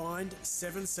 refined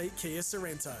 7-seat Kia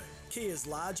Sorrento, Kia's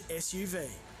large SUV.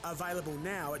 Available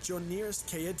now at your nearest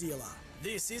Kia dealer.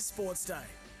 This is Sportsday.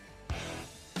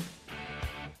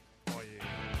 Oh,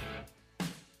 yeah.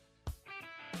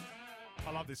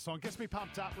 I love this song. Gets me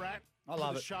pumped up, Rat. I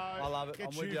love it. Show. I love it.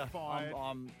 Gets I'm with you. fired.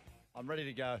 I'm ready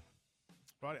to go.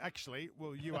 Right, actually,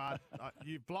 well, you are.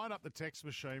 You've blown up the text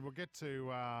machine. We'll get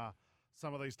to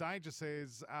some of these. Danger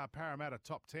says Parramatta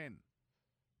top 10.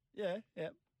 Yeah.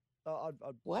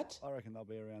 What? I reckon they'll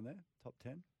be around there, top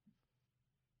 10.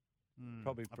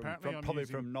 Apparently Probably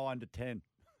from 9 to 10.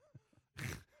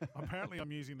 Apparently,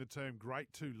 I'm using the term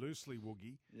great too loosely,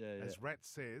 Woogie. Yeah. As Rat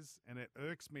says, and it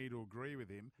irks me to agree with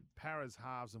him, Para's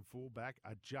halves and fullback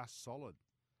are just solid.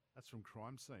 That's from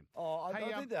Crime Scene. Oh,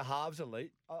 I think their halves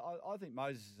elite. I think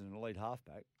Moses is an elite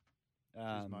halfback.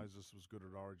 Moses was good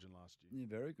at Origin last year. Yeah,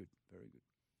 very good, very good.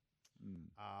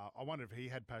 I wonder if he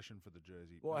had passion for the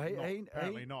jersey. Well,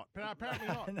 apparently not. Apparently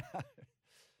not. No.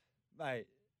 Mate.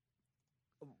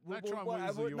 Don't try and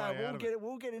weasel your way out of it.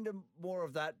 We'll get into more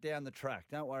of that down the track.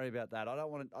 Don't worry about that. I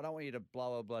don't want you to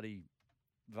blow a bloody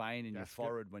vein in your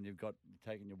forehead when you've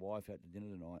taken your wife out to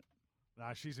dinner tonight.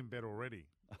 No, she's in bed already.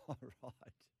 All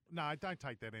right. No, don't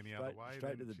take that any other way.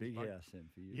 Straight to the big house then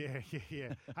for you.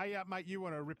 Yeah. Hey, mate, you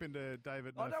want to rip into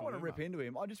David Nofaluma? I don't want to rip into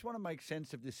him. I just want to make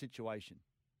sense of this situation.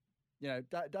 You know,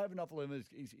 David Nofaluma,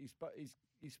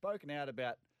 he's spoken out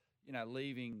about, you know,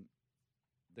 leaving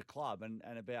the club and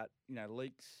about, you know,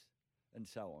 leaks and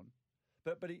so on.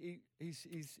 But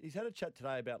he's had a chat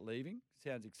today about leaving.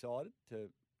 Sounds excited to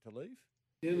leave.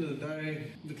 At the end of the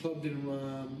day, the club didn't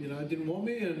want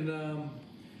me, and I'm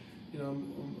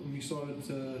excited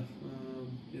to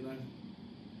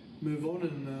move on,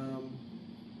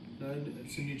 and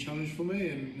it's a new challenge for me,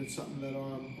 and it's something that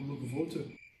I'm looking forward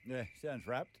to. Yeah, sounds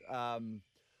wrapped,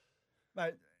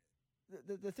 mate.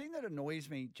 The thing that annoys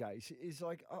me, Jace, is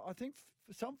like I think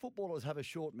some footballers have a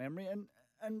short memory,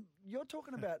 and you're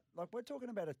talking about we're talking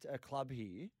about a club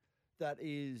here that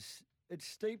is. It's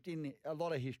steeped in a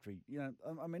lot of history. You know,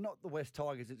 I mean, not the West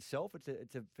Tigers itself.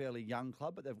 It's a fairly young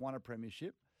club, but they've won a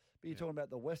premiership. But you're talking about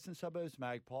the Western Suburbs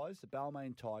Magpies, the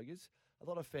Balmain Tigers. A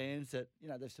lot of fans that, you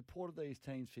know, they've supported these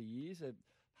teams for years. They've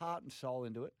heart and soul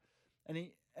into it. And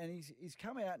he's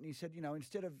come out and he said, you know,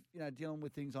 instead of, you know, dealing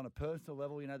with things on a personal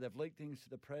level, you know, they've leaked things to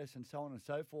the press and so on and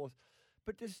so forth.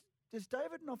 But does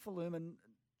David Nofaluma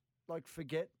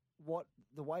forget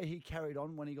the way he carried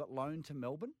on when he got loaned to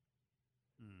Melbourne?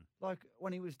 Like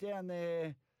when he was down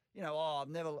there, you know, I've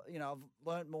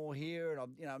learnt more here, and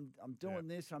I'm doing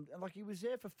this, and he was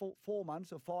there for 4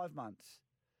 months or 5 months.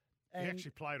 And he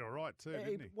actually played all right too,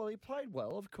 didn't he? Well, he played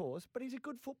well, of course, but he's a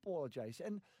good footballer, Jace.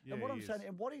 And what I'm saying,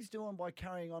 and what he's doing by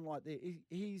carrying on like this,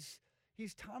 he's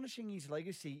tarnishing his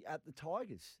legacy at the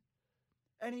Tigers.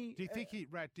 And do you think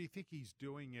he's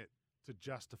doing it to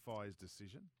justify his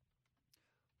decision?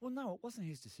 Well, no, it wasn't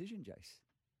his decision, Jace.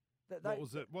 What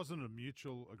was it? Wasn't a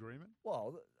mutual agreement?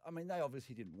 Well, I mean, they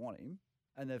obviously didn't want him,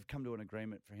 and they've come to an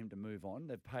agreement for him to move on.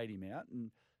 They've paid him out, and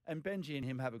Benji and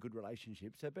him have a good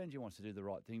relationship, so Benji wants to do the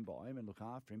right thing by him and look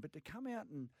after him. But to come out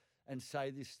and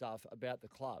say this stuff about the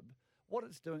club, what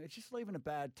it's doing, it's just leaving a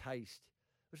bad taste.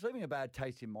 It's leaving a bad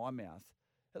taste in my mouth.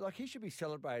 Like, he should be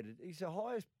celebrated. He's the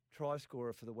highest try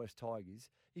scorer for the West Tigers.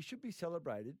 He should be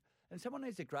celebrated, and someone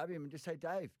needs to grab him and just say,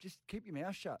 Dave, just keep your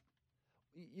mouth shut.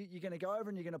 You're going to go over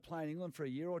and you're going to play in England for a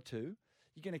year or two.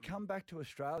 You're going to come back to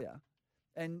Australia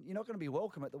and you're not going to be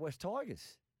welcome at the West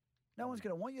Tigers. No one's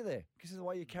going to want you there because of the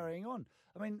way you're carrying on.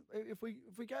 I mean, if we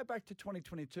go back to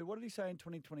 2022, what did he say in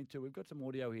 2022? We've got some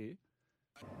audio here.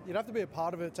 You'd have to be a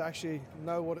part of it to actually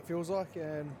know what it feels like,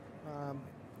 and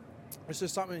it's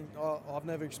just something I've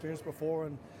never experienced before,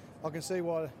 and I can see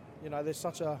why, you know, there's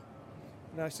such a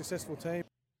successful team.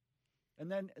 And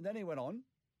then he went on.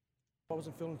 I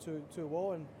wasn't feeling too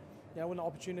well, and you know, when the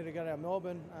opportunity to go to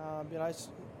Melbourne, you know,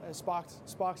 it sparked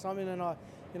something, and I,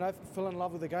 you know, fell in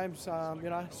love with the games. You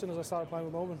know, as soon as I started playing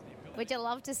with Melbourne. Would you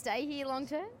love to stay here long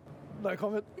term? No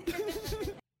comment.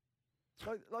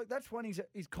 like that's when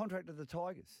he's contracted the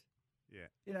Tigers. Yeah.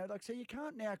 You know, so you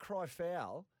can't now cry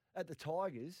foul at the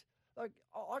Tigers. Like,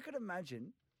 I could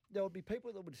imagine there would be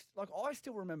people that would, I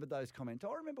still remember those comments.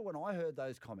 I remember when I heard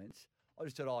those comments, I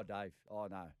just said, "Oh, Dave, oh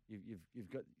no, you've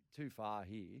got too far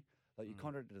here. Like, you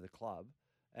contracted to the club,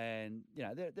 and you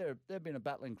know they've been a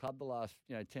battling club the last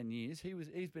 10 years.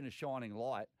 He's been a shining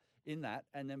light in that,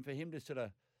 and then for him to sort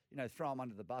of throw him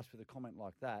under the bus with a comment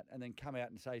like that, and then come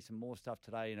out and say some more stuff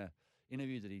today in a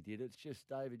interview that he did. It's just,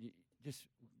 David, you just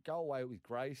go away with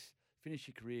grace, finish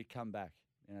your career, come back.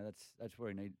 You know, that's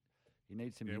where he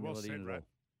needs some humility in it all.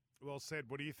 Well said.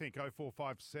 What do you think?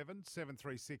 0457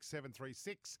 736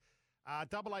 736.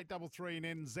 8833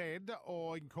 in NZ,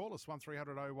 or you can call us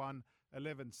 1300 01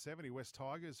 1170. West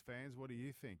Tigers fans, what do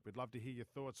you think? We'd love to hear your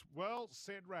thoughts. Well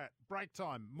said, Rat. Break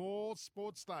time. More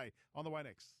Sportsday on the way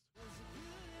next.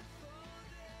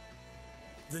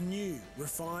 The new,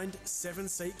 refined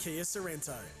 7-seat Kia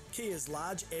Sorrento. Kia's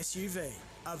large SUV.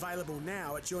 Available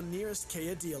now at your nearest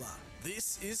Kia dealer.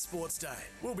 This is Sports Day.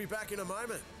 We'll be back in a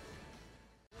moment.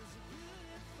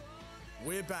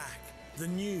 We're back. The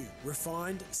new,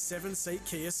 refined 7-seat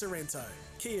Kia Sorrento.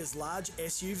 Kia's large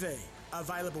SUV.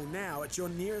 Available now at your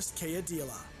nearest Kia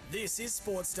dealer. This is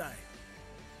Sports Day.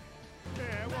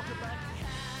 Yeah, welcome back.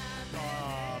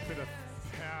 A bit of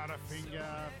powder finger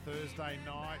Thursday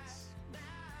nights.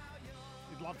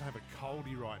 You'd love to have a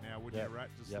coldie right now, wouldn't Yep. you,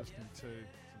 Rat? Just Yep. listening to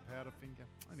some Powderfinger.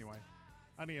 Anyway,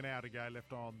 only an hour to go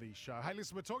left on the show. Hey,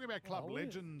 listen, we're talking about club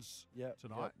legends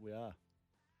tonight. we are.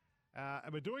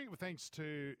 And we're doing it with thanks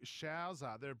to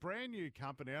Showser. They're a brand new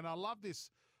company, and I love this.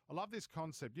 I love this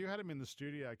concept. You had them in the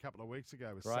studio a couple of weeks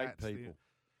ago with Great Sats, people.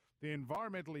 the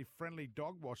environmentally friendly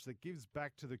dog wash that gives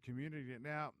back to the community.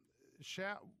 Now,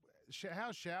 how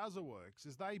Showser works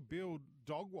is they build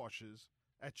dog washes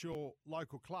at your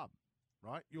local club,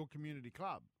 right? Your community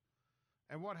club.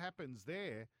 And what happens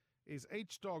there is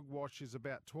each dog wash is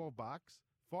about $12.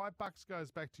 $5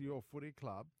 goes back to your footy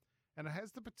club, and it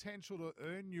has the potential to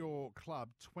earn your club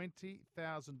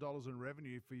 $20,000 in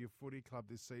revenue for your footy club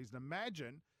this season.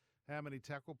 Imagine how many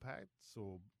tackle pads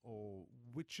or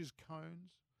witches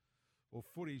cones or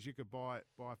footies you could buy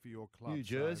for your club. New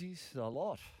jerseys, a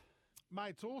lot.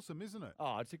 Mate, it's awesome, isn't it?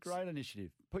 Oh, it's a great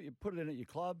initiative. Put it in at your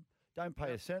club. Don't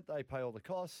pay a cent. They pay all the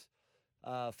costs.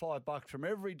 $5 from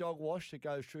every dog wash that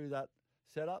goes through that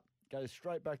setup goes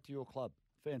straight back to your club.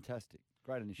 Fantastic.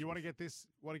 Great initiative. You want to get this?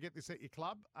 At your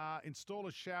club? Install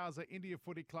a Showser into your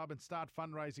footy club and start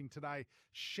fundraising today.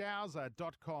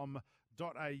 Showser.com.au.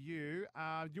 Do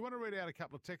you want to read out a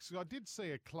couple of texts? I did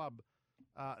see a club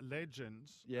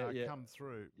legends come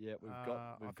through. Yeah, we've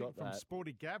got from that.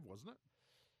 Sporty Gav, wasn't it?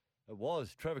 It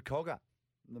was Trevor Cogger.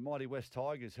 The mighty West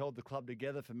Tigers held the club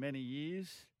together for many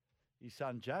years. His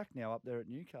son Jack now up there at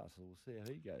Newcastle. We'll see how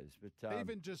he goes. But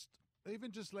even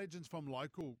just legends from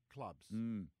local clubs.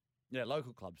 Yeah,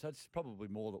 local clubs. That's probably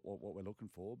more than what we're looking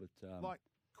for. But like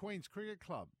Queen's Cricket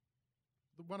Club,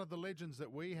 one of the legends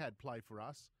that we had play for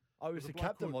us. Oh, he was the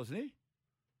captain, wasn't he?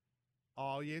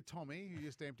 Oh, yeah, Tommy, who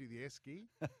used to empty the esky.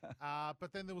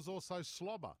 But then there was also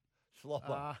Slobber.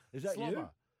 Slobber. Is that Slobber. you?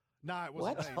 No, it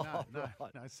wasn't me. No,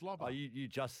 Right. no, Slobber. Oh, you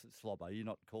just Slobber. You're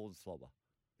not called Slobber.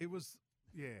 It was,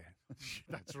 yeah,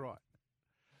 that's right.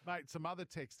 Mate, some other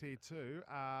text here too.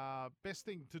 Best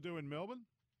thing to do in Melbourne?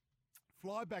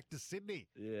 Fly back to Sydney.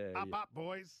 Yeah. Up,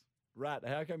 boys. Rat,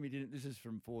 how come you didn't? This is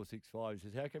from 465. He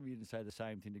says, how come you didn't say the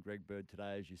same thing to Greg Bird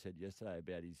today as you said yesterday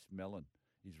about his melon,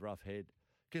 his rough head?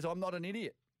 Because I'm not an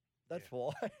idiot. That's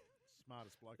why.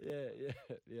 Smartest bloke.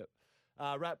 Yeah.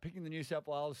 Rat picking the New South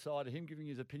Wales side, him giving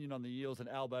his opinion on the Eels and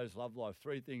Albo's love life.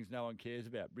 3 things no one cares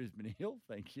about. Brisbane Eel.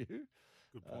 Thank you.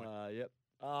 Good point. Yep.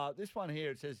 This one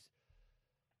here, it says,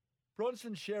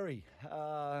 Bronson Sherry,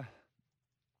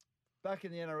 back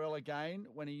in the NRL again,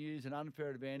 when he used an unfair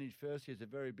advantage. First, he was a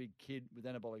very big kid with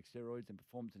anabolic steroids and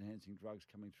performance-enhancing drugs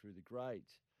coming through the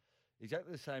grades.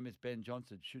 Exactly the same as Ben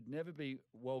Johnson. Should never be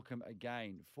welcome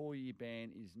again. 4-year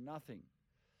ban is nothing.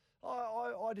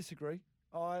 I disagree.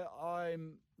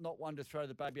 I'm not one to throw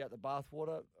the baby out the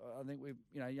bathwater. I think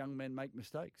young men make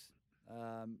mistakes.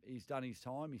 He's done his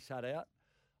time. He sat out.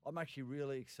 I'm actually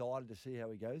really excited to see how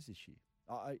he goes this year.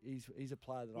 He's a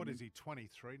player that. What is he?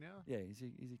 23 now? Yeah, he's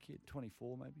a kid,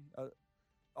 24 maybe.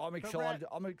 I'm excited.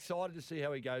 I'm excited to see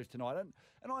how he goes tonight,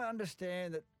 and I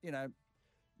understand that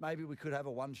maybe we could have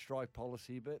a one-strike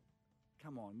policy, but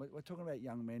come on, we're talking about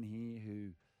young men here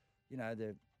who,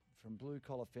 they're from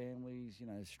blue-collar families,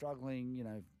 struggling.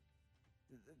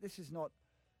 This is not.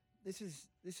 This is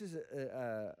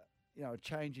a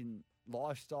change in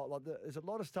lifestyle. Like there's a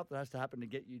lot of stuff that has to happen to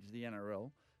get you to the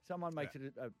NRL. Someone makes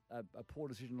it a poor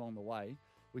decision along the way.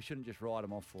 We shouldn't just write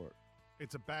them off for it.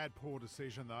 It's a bad, poor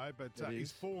decision though. But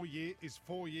is 4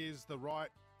 years the right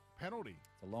penalty?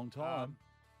 It's a long time.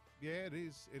 Yeah, it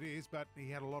is. It is. But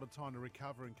he had a lot of time to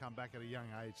recover and come back at a young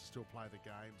age to still play the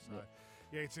game. So,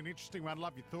 yeah, it's an interesting one.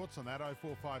 Love your thoughts on that.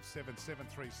 0457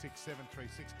 736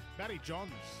 736. Matty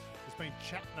Johns has been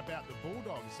chatting about the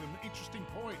Bulldogs. Some interesting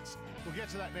points. We'll get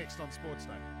to that next on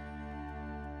Sportsday.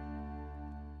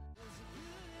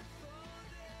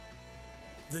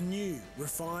 The new,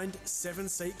 refined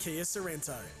 7-seat Kia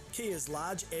Sorrento. Kia's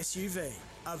large SUV.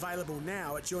 Available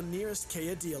now at your nearest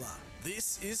Kia dealer.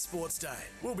 This is Sports Day.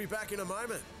 We'll be back in a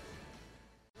moment.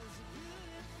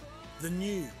 The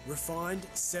new, refined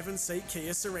 7-seat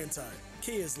Kia Sorrento.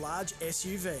 Kia's large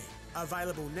SUV.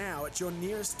 Available now at your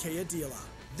nearest Kia dealer.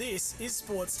 This is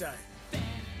Sports Day.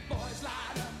 Boys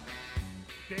light up.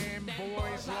 Damn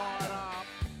boys light up.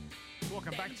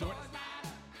 Welcome back to it.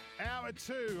 Hour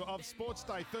 2 of Sports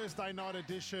Day, Thursday night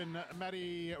edition.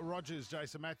 Matty Rogers,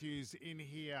 Jason Matthews in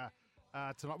here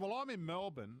tonight. Well, I'm in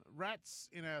Melbourne. Rat's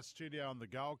in our studio on the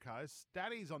Gold Coast.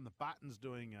 Daddy's on the buttons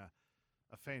doing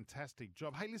a fantastic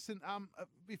job. Hey, listen,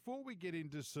 before we get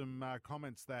into some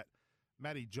comments that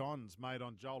Matty Johns made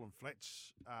on Joel and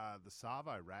Fletch, the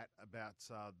Savo Rat, about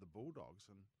the Bulldogs,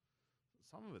 and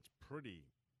some of it's pretty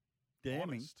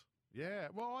damning. honest. Yeah,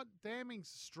 well, damning's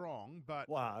strong, but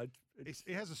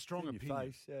he has a strong in your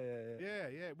opinion. face. Yeah.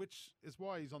 Yeah, which is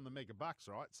why he's on the mega bucks,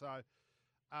 right? So,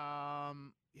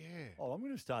 yeah. Oh, I'm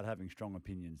going to start having strong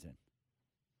opinions then.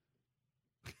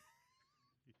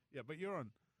 Yeah, but you're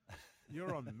on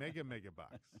mega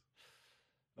bucks.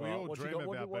 We All right, all what's he dream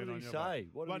got? about What being did on he your say?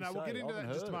 buck. What did Well, he no, we'll say? get into I that in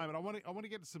haven't just a heard. moment. I want to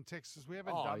get to some texts. We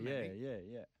haven't done many.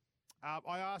 Yeah.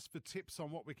 I asked for tips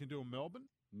on what we can do in Melbourne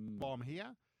while I'm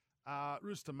here.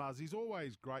 Rooster Muzz, he's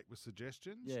always great with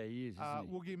suggestions. Yeah, he is, isn't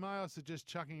he? Woogie Mayo suggests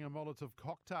chucking a Molotov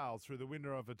cocktail through the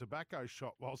window of a tobacco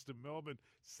shop whilst in Melbourne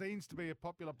seems to be a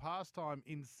popular pastime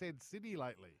in said city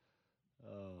lately.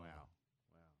 Oh.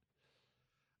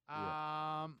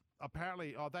 Wow.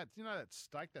 Apparently, that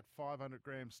steak, that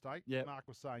 500-gram steak. Yep. Mark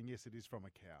was saying yes, it is from a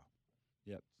cow.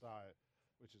 Yep. So,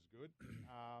 which is good.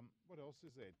 What else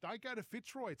is there? Don't go to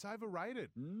Fitzroy; it's overrated.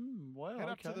 Wow. Head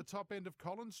up to the top end of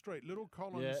Collins Street, Little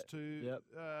Collins, to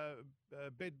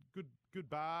bed good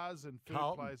bars and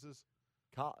food places.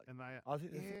 And they, I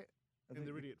think and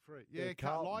they're idiot free. Yeah,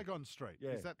 Yeah, Lygon Street.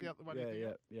 Yeah. Is that the other one? you think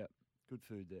of? Yeah. Good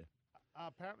food there.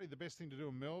 Apparently, the best thing to do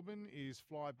in Melbourne is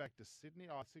fly back to Sydney.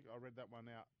 I think I read that one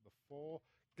out before.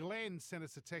 Glenn sent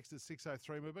us a text at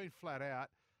 6:03. We've been flat out.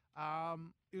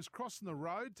 He was crossing the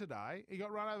road today. He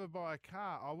got run over by a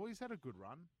car. Oh, well, he's had a good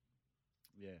run.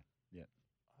 Yeah.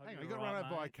 Hang on, he got run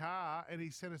over by a car and he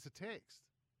sent us a text.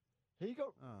 He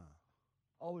got.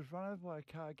 Oh. I was run over by a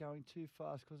car going too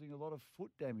fast, causing a lot of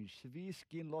foot damage, severe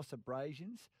skin loss,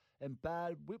 abrasions, and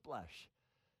bad whiplash.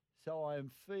 So I am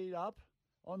feet up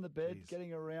on the bed,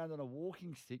 getting around on a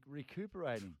walking stick,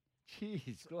 recuperating.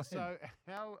 Jeez, Glenn. So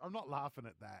how? I'm not laughing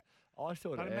at that. I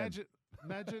thought. But imagine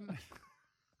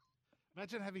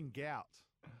having gout,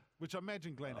 which I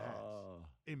imagine Glenn has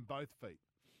in both feet,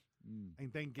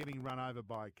 and then getting run over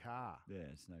by a car. Yeah,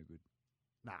 it's no good.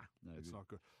 Nah, it's not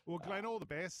good. Well, Glenn, all the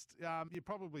best. You're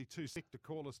probably too sick to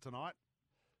call us tonight.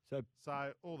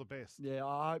 So all the best. Yeah,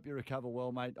 I hope you recover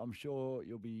well, mate. I'm sure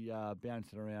you'll be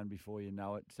bouncing around before you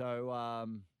know it. So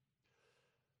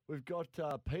we've got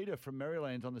Peter from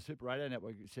Maryland on the Super Radio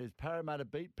Network. It says Parramatta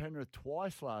beat Penrith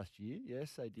twice last year.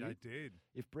 Yes, they did. They did.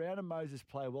 If Brown and Moses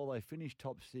play well, they finished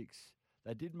top 6.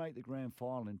 They did make the grand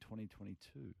final in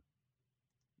 2022.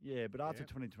 Yeah, but after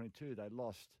 2022, they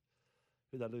lost.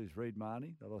 Who they lose? Reid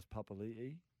Marnie. They lost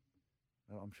Papali'i.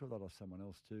 I'm sure they lost someone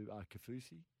else too.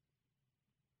 Kafusi.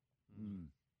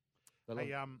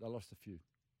 They lost a few.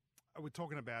 We're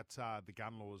talking about the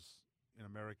gun laws in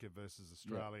America versus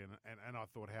Australia, and I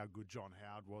thought how good John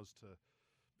Howard was to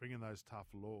bring in those tough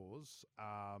laws.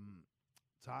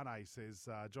 Tane says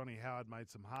Johnny Howard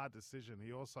made some hard decision.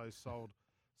 He also sold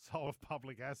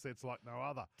public assets like no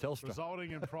other, Telstra.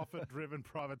 resulting in profit-driven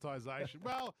privatisation.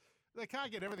 Well, they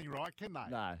can't get everything right, can they?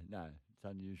 No, it's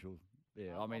unusual.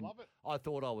 Yeah, I love it. I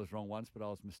thought I was wrong once, but I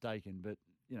was mistaken. But,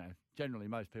 generally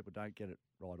most people don't get it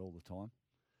right all the time.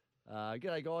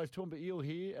 G'day, guys. Toowoomba Eel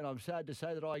here, and I'm sad to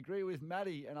say that I agree with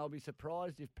Matty, and I'll be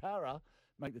surprised if Para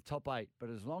make the top 8. But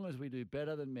as long as we do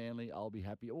better than Manly, I'll be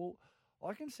happy. Well,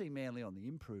 I can see Manly on the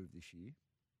improve this year.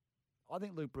 I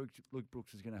think Luke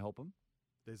Brooks is going to help them.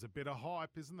 There's a bit of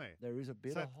hype, isn't there? There is a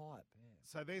bit of hype, yeah.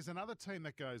 So there's another team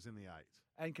that goes in the 8.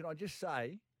 And can I just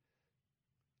say,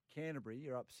 Canterbury,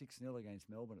 you're up 6-0 against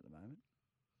Melbourne at the moment.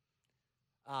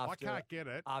 I can't get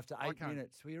it. After 8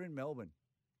 minutes. Well, you're in Melbourne.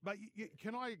 But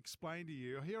can I explain to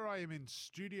you? Here I am in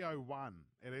Studio 1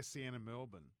 at SEN in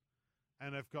Melbourne,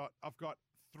 and I've got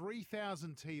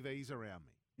 3,000 TVs around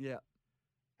me. Yeah.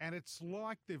 And it's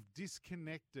like they've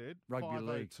disconnected Rugby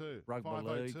 502. league. Rugby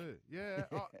 502. league. Yeah.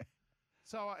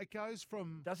 So it goes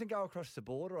from... Doesn't go across the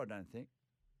border, I don't think,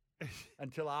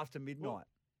 until after midnight.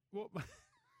 Well,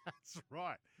 that's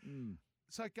right.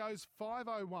 So it goes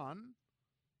 501,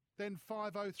 then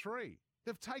 503.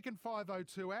 They've taken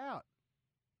 502 out.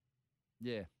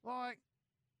 Yeah. Like,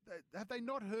 have they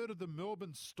not heard of the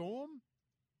Melbourne Storm?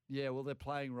 Yeah, well, they're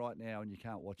playing right now and you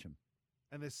can't watch them.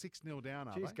 And they're 6-0 down,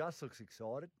 are Jeez, they? Gus looks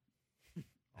excited. Oh,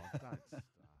 don't start.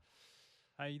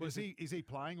 Is he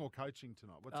playing or coaching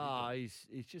tonight? What's he doing?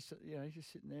 He's just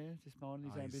sitting there, just minding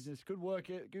his own business. Good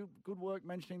work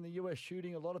mentioning the US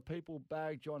shooting. A lot of people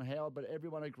bag John Howard, but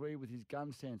everyone agree with his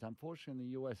gun stance. Unfortunately,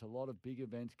 in the US, a lot of big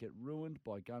events get ruined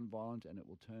by gun violence, and it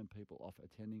will turn people off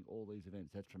attending all these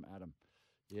events. That's from Adam.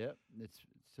 Yeah, it's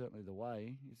certainly the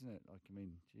way, isn't it? Like, I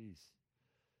mean, geez,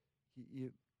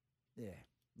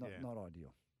 not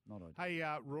ideal. Not ideal. Hey,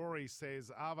 Rory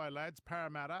says, Arvo lads,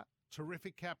 Parramatta.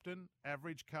 Terrific captain,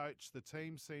 average coach. The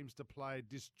team seems to play a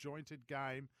disjointed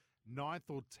game, 9th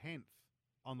or 10th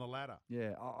on the ladder.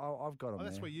 Yeah, I've got them. Oh,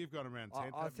 that's where you've got them around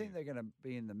 10th. I think they're going to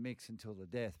be in the mix until the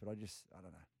death, but I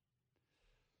don't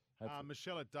know.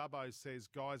 Michelle at Dubbo says,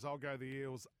 guys, I'll go the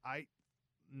Eels 8th,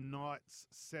 Knights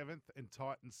 7th, and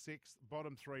Titans 6th.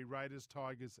 Bottom 3, Raiders,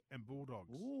 Tigers, and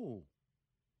Bulldogs. Ooh,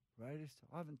 Raiders.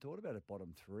 I haven't thought about it,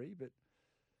 bottom 3, but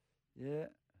yeah.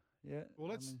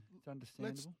 Well, it's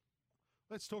understandable.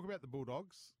 Let's talk about the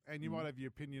Bulldogs, and you might have your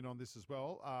opinion on this as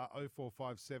well.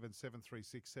 0457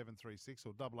 736 736 or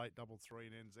 8833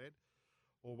 in NZ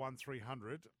or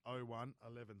 1300 01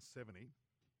 1170.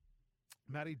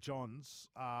 Matty Johns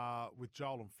with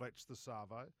Joel and Fletch, the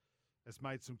Savo, has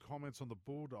made some comments on the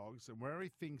Bulldogs and where he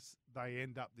thinks they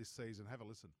end up this season. Have a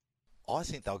listen. I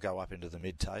think they'll go up into the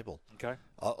mid-table. Okay.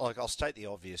 I'll state the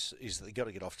obvious is that they've got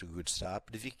to get off to a good start.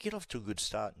 But if you get off to a good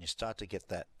start and you start to get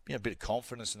that bit of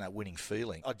confidence and that winning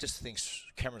feeling, I just think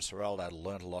Cameron Ciraldo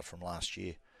learned a lot from last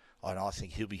year. And I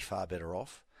think he'll be far better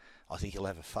off. I think he'll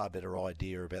have a far better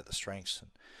idea about the strengths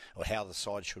or how the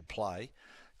side should play.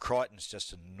 Crichton's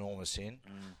just an enormous in,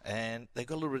 and they've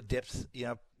got a little bit of depth.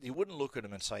 You wouldn't look at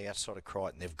them and say outside of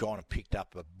Crichton, they've gone and picked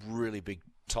up a really big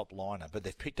top liner, but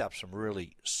they've picked up some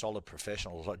really solid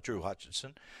professionals like Drew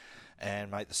Hutchinson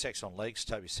and, mate, the sex on legs,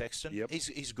 Toby Sexton. Yep.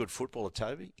 He's a good footballer,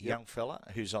 Toby, young fella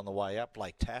who's on the way up,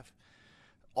 Blake Taff.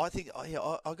 I think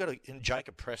and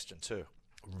Jacob Preston too.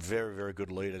 Very, very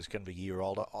good leader. He's going to be a year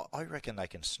older. I reckon they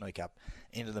can sneak up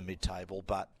into the mid-table,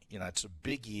 but, it's a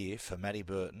big year for Matty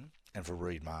Burton and for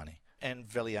Reid Marnie and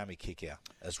Viliami Kickout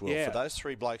as well. Yeah. For those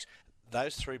three blokes,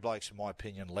 in my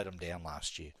opinion, let them down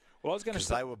last year. Well, I was going to because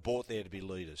say they were brought there to be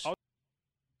leaders.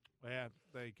 Yeah,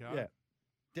 there you go. Yeah.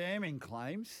 Damning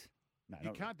claims. No,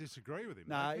 you can't disagree with him.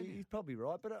 No, can you? he's probably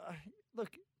right. But look,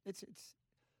 it's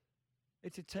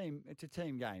a team. It's a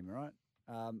team game, right?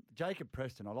 Jacob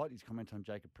Preston. I like his comment on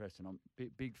Jacob Preston. I'm a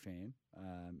big fan.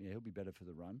 He'll be better for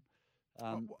the run.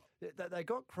 They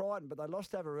got Crichton, but they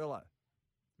lost Averillo.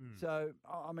 So,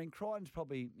 I mean, Crichton's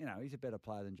probably, he's a better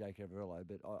player than Jake Averillo,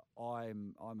 but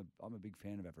I'm a big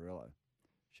fan of Averillo.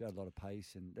 Showed a lot of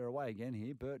pace, and they're away again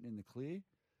here. Burton in the clear,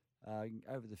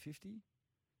 over the 50.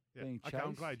 Yeah. Being Okay, chased.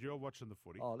 I'm glad you're watching the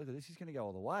footy. Oh, look at this. He's going to go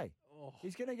all the way. Oh.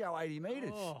 He's going to go 80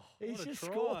 metres. Oh, He's what a just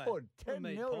try. scored What a 10-0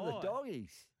 meat to the pie.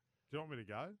 doggies. Do you want me to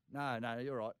go? No,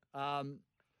 you're right.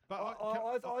 But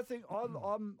I think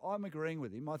I'm agreeing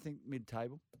with him. I think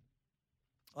mid-table.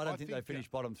 I don't think they finish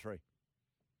bottom 3.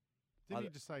 Didn't he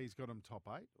just say he's got them top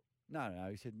 8? No,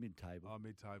 he said mid-table. Oh,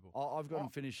 mid-table. I've got them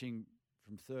finishing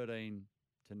from 13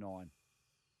 to 9.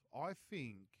 I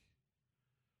think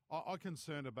I'm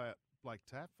concerned about Blake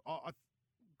Taff.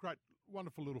 Great,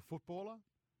 wonderful little footballer.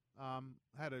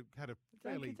 Had a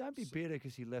fairly. Don't be bitter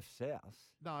because he left South.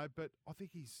 No, but I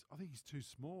think he's too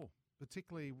small,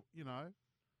 particularly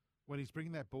when he's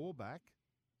bringing that ball back.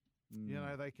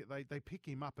 They pick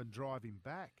him up and drive him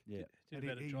back. Yeah, and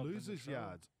he loses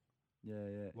yards.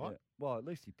 Yeah. What? Yeah. Well, at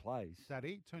least he plays.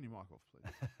 Daddy, turn your mic off,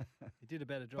 please. He did a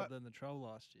better job than the Troll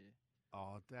last year.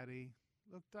 Oh, Daddy,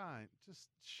 look, don't. Just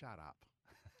shut up,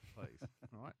 please.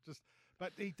 All right?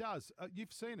 But he does.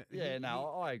 You've seen it. Yeah,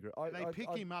 I agree. They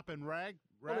pick him up and rag.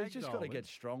 Well, he's just got to get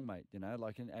strong, mate.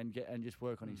 And just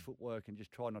work on his footwork and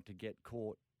just try not to get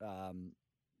caught.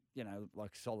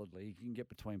 Like solidly. He can get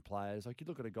between players. Like you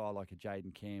look at a guy like a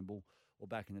Jaden Campbell, or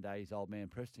back in the day, his old man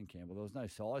Preston Campbell. There was no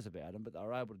size about him, but they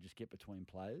were able to just get between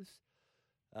players.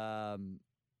 The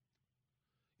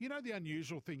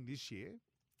unusual thing this year,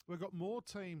 we've got more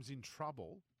teams in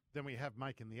trouble than we have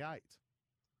making the 8.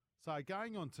 So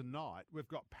going on tonight, we've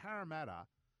got Parramatta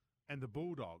and the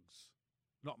Bulldogs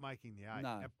not making the 8.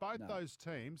 No, and both those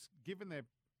teams, given their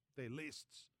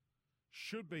lists,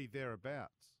 should be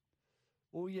thereabouts.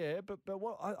 Well, yeah, but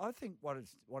what I think what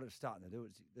it's starting to do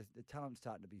is the talent's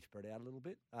starting to be spread out a little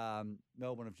bit.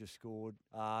 Melbourne have just scored.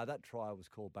 That try was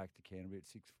called back to Canterbury at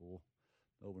 6-4.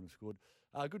 Melbourne have scored.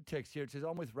 Good text here. It says,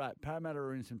 I'm with Rat. Parramatta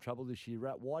are in some trouble this year.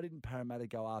 Rat, why didn't Parramatta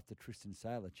go after Tristan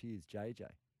Saylor? Cheers, JJ.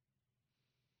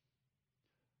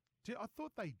 I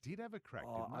thought they did have a crack,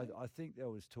 didn't they? I think there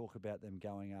was talk about them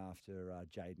going after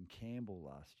Jaden Campbell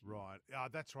last year.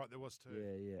 Right. That's right. There was too.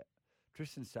 Yeah.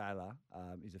 Tristan Saylor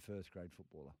is a first-grade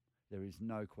footballer. There is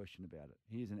no question about it.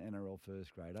 He is an NRL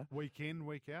first grader. Week in,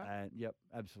 week out? And yep,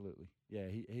 absolutely. Yeah,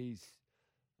 he's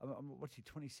what's he,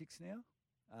 26 now?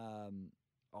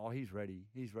 He's ready.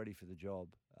 He's ready for the job.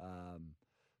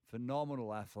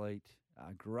 Phenomenal athlete,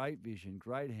 great vision,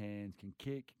 great hands, can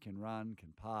kick, can run,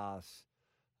 can pass.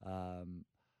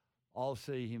 I'll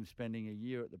see him spending a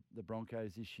year at the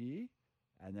Broncos this year,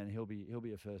 and then he'll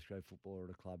be a first-grade footballer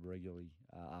at a club regularly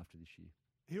after this year.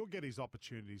 He'll get his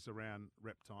opportunities around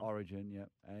rep time. Origin, yeah.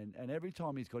 And every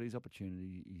time he's got his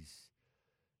opportunity,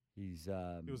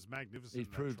 He was magnificent. He's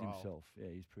in that proved trial. himself. Yeah,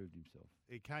 he's proved himself.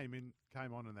 He came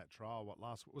on in that trial.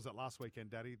 Last weekend,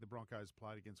 Daddy? The Broncos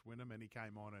played against Wynnum, and he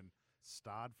came on and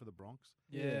starred for the Bronx.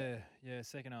 Yeah.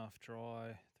 Second half try.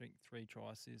 I think 3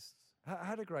 try assists.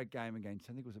 Had a great game against,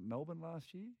 I think, was it Melbourne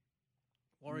last year?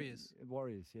 Warriors.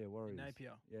 Warriors. In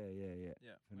Napier. Yeah. Yeah.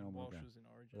 When Phenomenal Walsh game. was in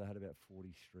Origin. They had about 40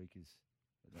 streakers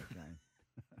at that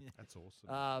game. That's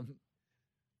awesome.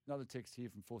 Another text here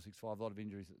from 465. A lot of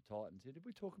injuries at the Titans. Did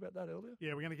we talk about that earlier?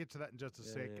 Yeah, we're going to get to that in just a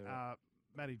sec. right.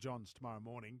 Matty Johns tomorrow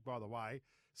morning, by the way.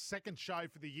 Second show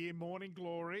for the year, Morning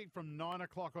Glory, from 9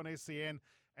 o'clock on SEN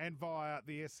and via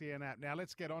the SEN app. Now,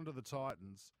 let's get on to the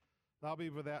Titans. They'll be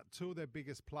without 2 of their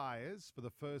biggest players for the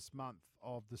first month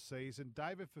of the season.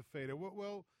 David Fifita,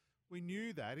 well, we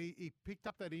knew that. He picked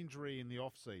up that injury in the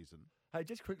off-season. Hey,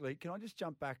 just quickly, can I just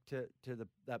jump back to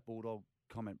that Bulldog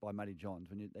comment by Matty Johns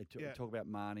when they talk about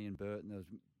Marnie and Burt and there was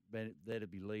there to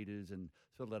be leaders and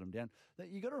sort of let them down.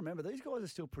 You got to remember, these guys are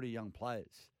still pretty young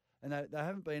players and they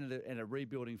haven't been in a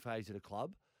rebuilding phase at a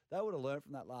club. They would have learned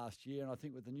from that last year, and I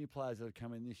think with the new players that have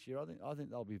come in this year, I think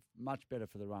they'll be much better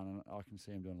for the run, and I can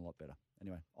see them doing a lot better.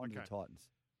 Anyway, on to the Titans.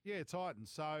 Yeah,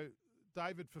 Titans. So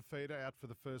David Fifita out for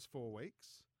the first 4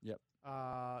 weeks. Yep.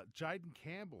 Jaden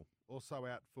Campbell also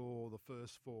out for the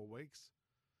first 4 weeks.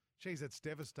 Geez, that's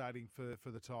devastating for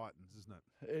the Titans, isn't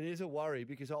it? It is a worry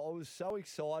because I was so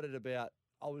excited about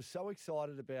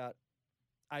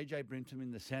AJ Brinton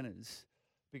in the centres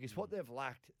because what they've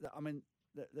lacked. I mean,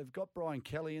 they've got Brian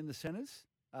Kelly in the centres,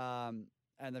 and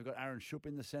they've got Aaron Shoop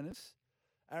in the centres.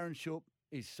 Aaron Shoop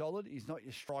is solid. He's not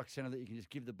your strike centre that you can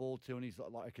just give the ball to, and he's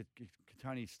like a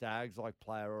Tony Staggs-like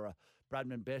player or a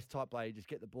Bradman Best type player. You just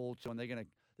get the ball to, and they're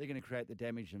gonna create the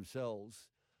damage themselves.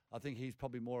 I think he's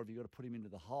probably more of you got to put him into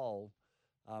the hole.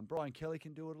 Brian Kelly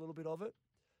can do it a little bit of it,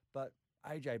 but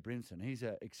AJ Brinson, he's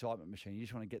an excitement machine. You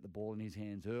just want to get the ball in his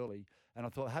hands early, and I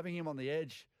thought having him on the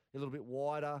edge a little bit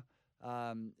wider.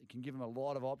 It can give them a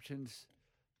lot of options.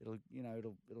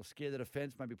 It'll scare the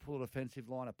defence, maybe pull the defensive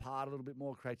line apart a little bit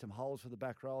more, create some holes for the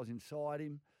back rows inside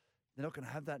him. They're not going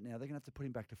to have that now. They're going to have to put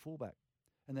him back to fullback,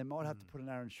 and they might have to put an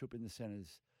Aaron Shoop in the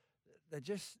centres. They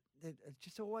just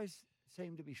always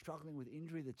seem to be struggling with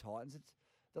injury. The Titans. It's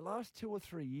the last 2 or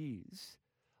 3 years.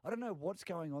 I don't know what's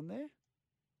going on there,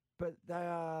 but they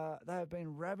have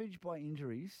been ravaged by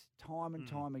injuries time and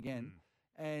time again,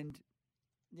 and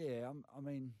yeah, I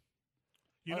mean.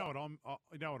 You know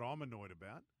what I'm annoyed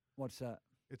about? What's that?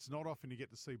 It's not often you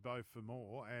get to see Beau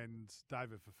Fermor and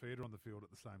David Fifita on the field at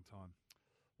the same time.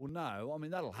 Well, no, I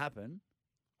mean that'll happen.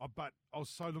 But I was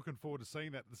so looking forward to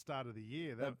seeing that at the start of the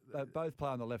year. They both play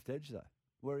on the left edge, though.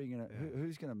 Where are you going to?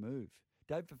 Who's going to move?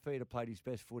 Dave Fifita played his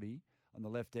best footy on the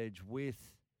left edge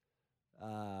with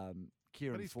Kieran.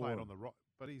 But he's Ford. played on the right.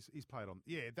 But he's played on.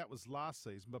 Yeah, that was last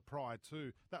season. But prior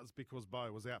to that was because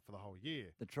Beau was out for the whole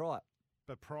year. That's right.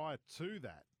 But prior to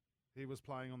that, he was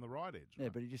playing on the right edge. Yeah,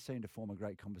 but he just seemed to form a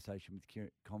great conversation with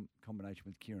combination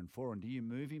with Kieran Foran. Do you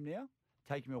move him now?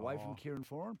 Take him away from Kieran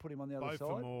Foran, put him on the other side?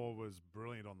 Beau Fermor was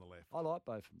brilliant on the left. I like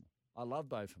Beau Fermor. I love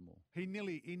Beau Fermor. He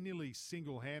nearly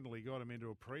single-handedly got him into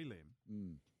a prelim.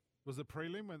 Was it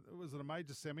prelim? Was it a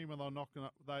major semi when they were knocking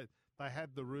up? They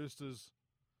had the Roosters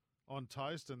on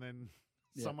toast, and then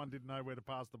someone didn't know where to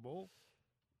pass the ball.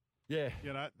 Yeah,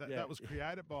 that was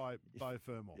created by Beau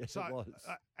Fermor. Yes, so, it was.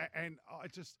 And I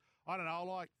don't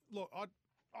know.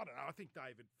 I don't know. I think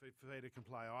David Fifita can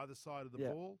play either side of the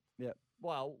ball. Yeah.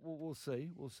 Well, we'll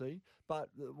see. We'll see. But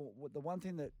the one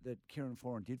thing that Kieran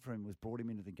Foran did for him was brought him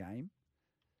into the game.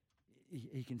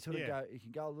 He can sort of go. He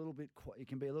can go a little bit. He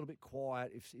can be a little bit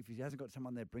quiet if he hasn't got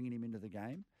someone there bringing him into the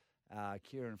game.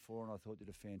 Kieran Foran, I thought, did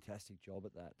a fantastic job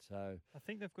at that. So I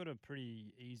think they've got a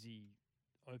pretty easy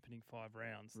opening 5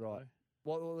 rounds. Right. Though.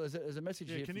 Well, there's a message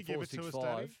here can from you give it to us,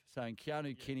 465 saying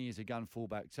Keanu Kinney is a gun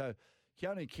fullback. So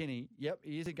Keanu Kinney,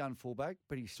 he is a gun fullback,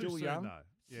 but he's still young. Though.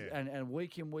 Yeah. And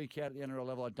week in, week out at the NRL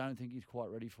level, I don't think he's quite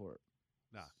ready for it.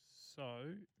 No.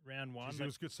 So round 1. He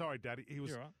was good. Sorry, Daddy. He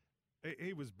was. You're right.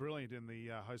 He was brilliant in the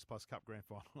Host Plus Cup Grand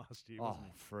Final last year, Oh, wasn't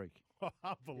he? freak.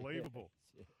 Unbelievable.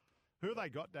 Who have they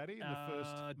got, Daddy, in the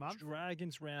first month?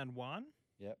 Dragons round 1.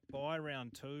 Yep. By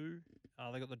round 2.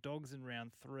 They got the Dogs in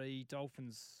round 3,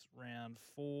 Dolphins round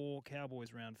 4,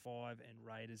 Cowboys round 5, and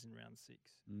Raiders in round 6.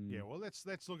 Yeah, well, let's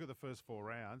look at the first 4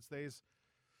 rounds. There's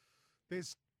a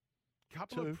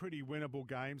couple of pretty winnable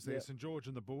games there. St George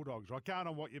and the Bulldogs, right? Going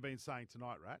on what you've been saying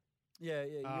tonight, Rat. Yeah.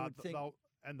 You would think.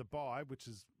 And the bye, which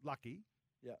is lucky.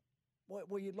 Yeah.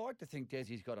 Well, you'd like to think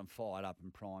Desi's got them fired up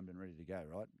and primed and ready to go,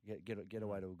 right? Get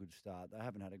away to a good start. They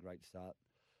haven't had a great start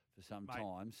for some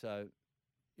time, so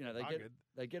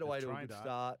they get away to a good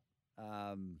start.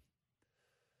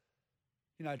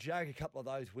 jag a couple of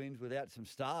those wins without some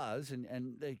stars,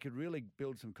 and they could really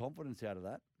build some confidence out of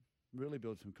that. Really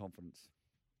build some confidence.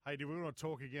 Hey, do we want to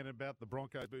talk again about the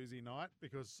Broncos boozy night?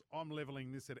 Because I'm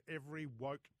levelling this at every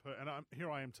woke and here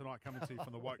I am tonight coming to you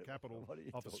from the woke capital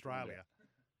of Australia.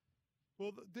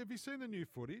 Well, have you seen the new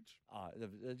footage? Oh,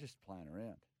 they're just playing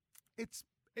around. It's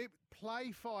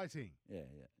play fighting. Yeah.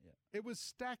 It was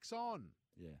stacks on.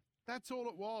 Yeah. That's all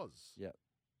it was. Yep.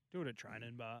 Do it at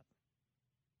training, but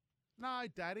no,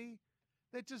 Daddy.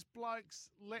 They're just blokes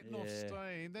letting off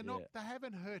steam. They're not. They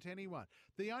haven't hurt anyone.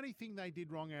 The only thing they did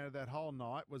wrong out of that whole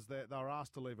night was that they were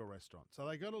asked to leave a restaurant. So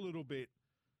they got a little bit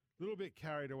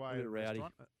carried away at a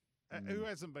restaurant. Who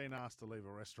hasn't been asked to leave a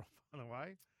restaurant, by the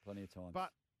way? Plenty of times.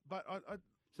 But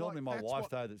it's only my wife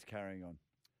though that's carrying on.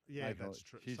 Yeah, that's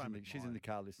true. She's in the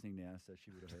car listening now, so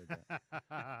she would have heard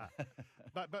that.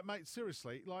 but mate,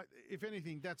 seriously, like if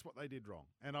anything, that's what they did wrong,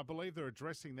 and I believe they're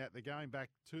addressing that. They're going back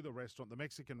to the restaurant, the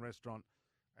Mexican restaurant,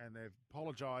 and they're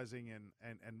apologising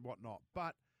and whatnot.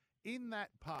 But in that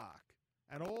park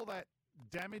and all that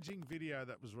damaging video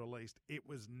that was released, it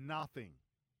was nothing.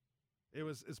 It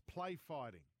was play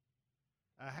fighting.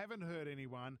 I haven't hurt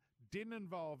anyone. Didn't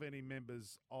involve any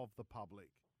members of the public.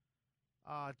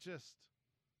 Just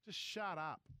shut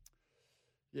up.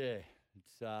 Yeah,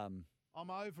 it's I'm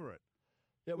over it.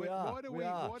 Yeah, we are. Why do we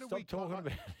are. Why do Stop we talking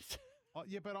about it.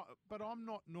 Yeah, but I'm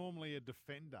not normally a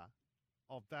defender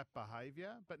of that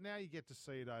behaviour. But now you get to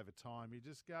see it over time. You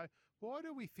just go, why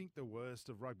do we think the worst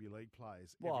of rugby league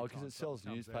players? Well, because it sells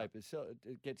newspapers,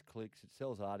 it gets clicks, it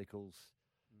sells articles.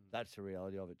 That's the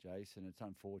reality of it, Jason. It's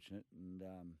unfortunate. And,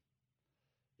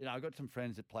 I've got some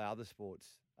friends that play other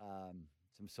sports,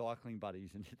 some cycling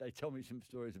buddies, and they tell me some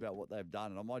stories about what they've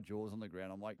done. And on my jaw's on the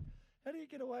ground, I'm like, how do you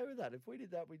get away with that? If we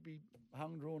did that, we'd be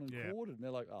hung, drawn, and quartered. And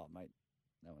they're like, oh, mate,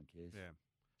 no one cares. Yeah.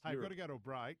 Hey, we've got to go to a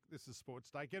break. This is Sports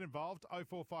Day. Get involved,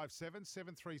 0457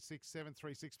 736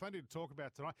 736. Plenty to talk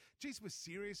about tonight. Geez, we're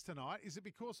serious tonight. Is it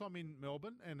because I'm in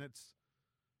Melbourne and it's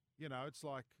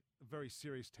like a very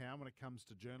serious town when it comes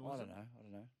to journalism? I don't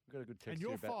know. We've got a good text And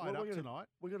you're fired up tonight.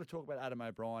 We've got to talk about Adam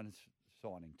O'Brien's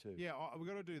signing too. Yeah, we've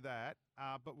got to do that.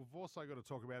 But we've also got to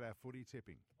talk about our footy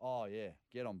tipping. Oh, yeah.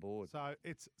 Get on board. So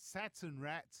it's Sats and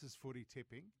Rats as footy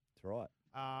tipping. That's right.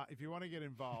 If you want to get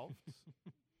involved...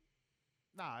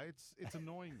 No, it's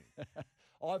annoying me.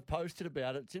 I've posted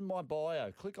about it. It's in my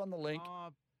bio. Click on the link.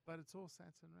 Oh, but it's all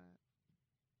Sats and Rats.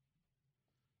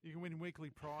 You can win weekly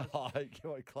prizes.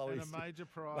 Chloe's and a major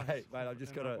prize. Mate, I've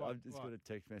just got a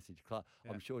text message. Yeah.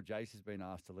 I'm sure Jace has been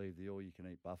asked to leave the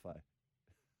all-you-can-eat buffet.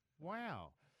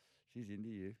 Wow. She's into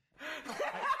you.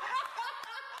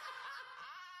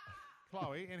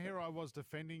 Chloe, and here I was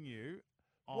defending you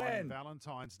on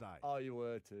Valentine's Day. Oh, you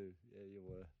were too. Yeah, you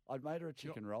were. I'd made her a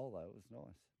chicken roll, though. It was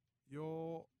nice.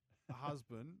 Your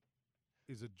husband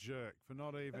is a jerk for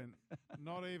not even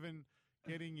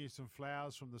getting you some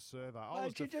flowers from the server.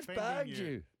 She just bagged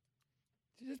you.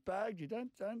 She just bagged you.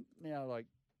 Don't now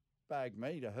bag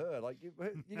me to her. Like you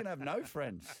can have no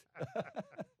friends.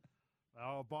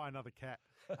 I'll buy another cat.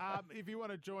 If you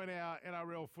want to join our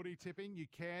NRL footy tipping, you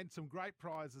can. Some great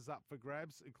prizes up for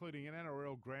grabs, including an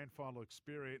NRL grand final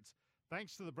experience.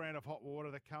 Thanks to the brand of hot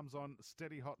water that comes on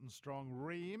steady, hot and strong,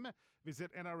 Ream.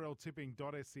 Visit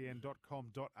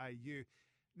nrltipping.sen.com.au.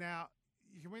 Now,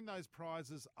 you can win those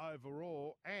prizes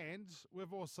overall, and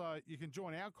you can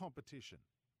join our competition.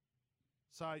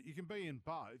 So you can be in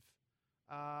both.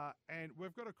 And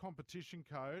we've got a competition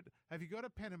code. Have you got a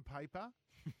pen and paper?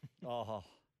 Go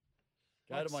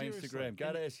to my Instagram.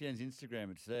 Go to SEN's Instagram.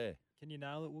 It's there. Can you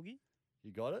nail it, Woogie?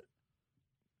 You got it?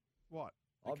 What?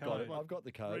 I've got it. I've got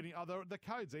the code. The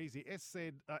code's easy.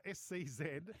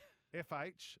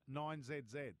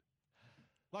 SCZFH9ZZ.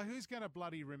 Like, who's going to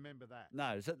bloody remember that?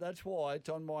 No, that's why it's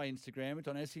on my Instagram. It's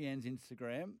on SEN's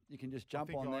Instagram. You can just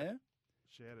jump on there.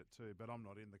 Shared it too, but I'm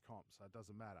not in the comp, so it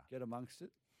doesn't matter. Get amongst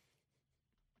it.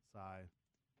 So,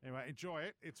 anyway, enjoy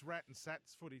it. It's Rat and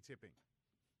Sats footy tipping.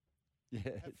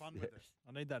 Yeah, have fun with it.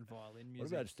 I need that violin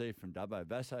music. What about Steve from Dubbo?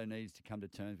 Vasso needs to come to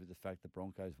terms with the fact the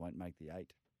Broncos won't make the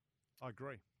 8. I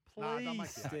agree. Please,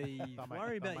 Steve.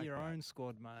 Worry about your own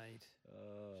squad, mate.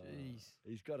 Jeez.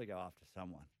 He's got to go after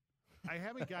someone. Hey,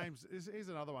 how many games? Here's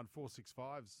another one.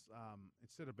 465's,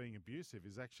 instead of being abusive,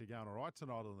 is actually going all right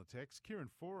tonight on the text. Kieran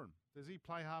Foran, does he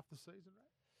play half the season,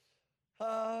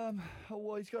 right?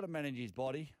 Well, he's got to manage his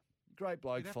body. Great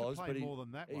bloke, Foz, but more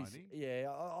than that, won't he? Yeah,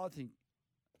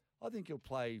 I think he'll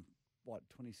play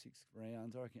 26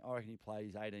 rounds. I reckon he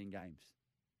plays 18 games.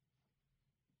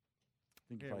 I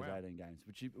think he plays 18 games,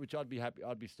 which I'd be happy.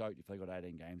 I'd be stoked if they got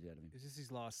 18 games out of him. Is this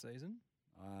his last season?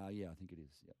 Yeah, I think it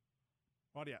is. Yep.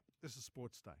 Right, yeah. This is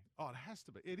Sportsday. Oh, it has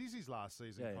to be. It is his last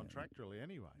season contractually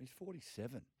anyway. He's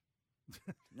 47.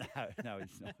 No,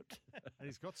 he's not. And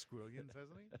he's got squillions,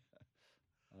 hasn't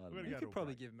he? You could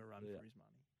probably give him a run for his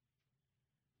money.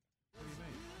 What do you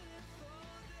mean?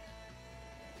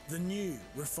 The new,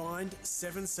 refined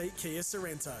 7-seat Kia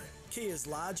Sorrento, Kia's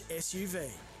large SUV.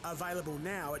 Available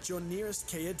now at your nearest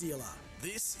Kia dealer.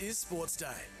 This is Sports Day.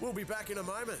 We'll be back in a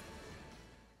moment.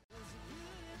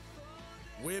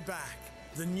 We're back.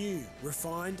 The new,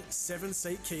 refined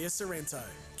 7-seat Kia Sorrento,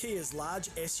 Kia's large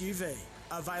SUV.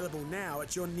 Available now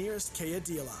at your nearest Kia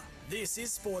dealer. This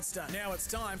is Sports Day. Now it's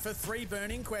time for 3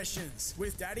 burning questions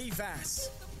with Daddy Vass.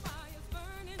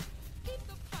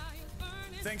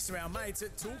 Thanks to our mates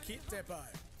at Toolkit Depot.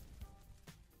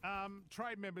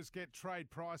 Trade members get trade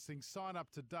pricing. Sign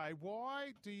up today.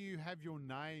 Why do you have your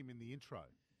name in the intro?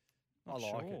 I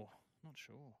like it. Not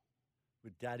sure.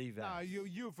 With Daddy Vass. No,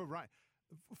 you've arranged.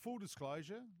 Full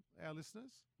disclosure, our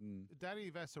listeners, Daddy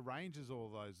Vass arranges all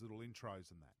those little intros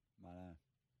and that. I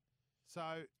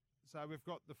know. So we've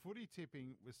got the footy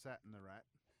tipping with Sat and the Rat.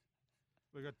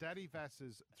 We've got Daddy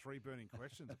Vass's 3 burning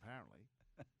questions, apparently.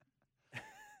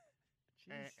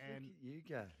 Jeez, and look at you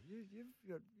go.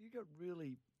 You got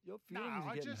really. Your feelings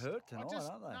are getting hurt tonight,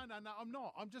 aren't they? No, I'm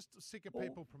not. I'm just sick of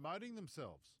people promoting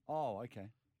themselves. Oh, okay.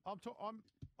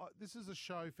 This is a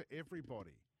show for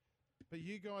everybody, but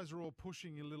you guys are all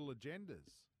pushing your little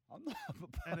agendas. I'm not.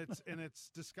 and it's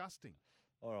disgusting.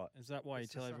 All right. Is that why you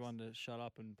tell everyone to shut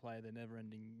up and play the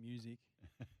never-ending music?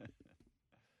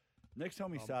 Next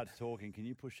time he starts talking, can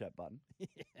you push that button? Yeah.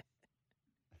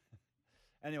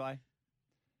 Anyway,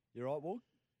 you all right, Ward?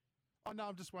 Oh, no,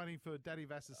 I'm just waiting for Daddy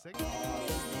Vass's second.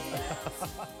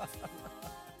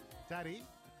 Daddy,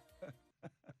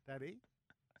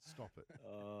 stop it.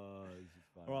 Oh, this is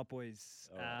funny. All right, boys.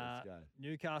 All right, let's go.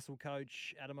 Newcastle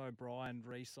coach Adam O'Brien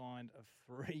re-signed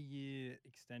a 3-year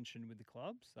extension with the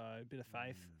club, so a bit of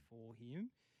faith for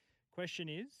him. Question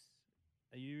is,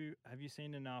 have you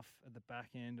seen enough at the back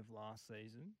end of last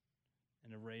season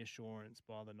and a reassurance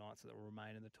by the Knights that will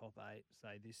remain in the top 8,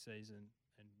 say, this season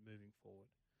and moving forward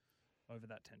over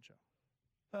that tenure?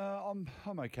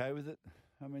 I'm okay with it.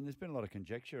 I mean, there's been a lot of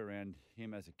conjecture around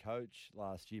him as a coach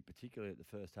last year, particularly at the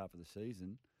first half of the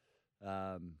season.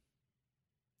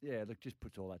 Yeah, look, just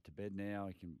puts all that to bed now.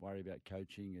 He can worry about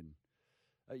coaching, and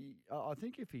I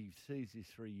think if he sees this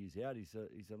 3 years out, he's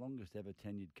the longest ever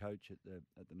tenured coach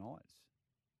at the Knights,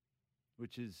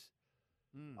 which is.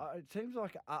 It seems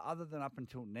like other than up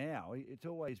until now, it's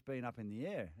always been up in the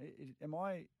air. Am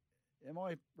I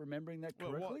remembering that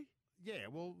correctly?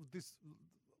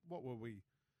 What were we,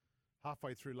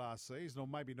 halfway through last season, or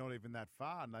maybe not even that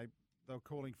far, and they were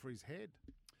calling for his head.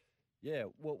 Yeah,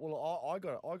 well, I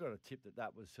got a tip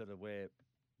that was sort of where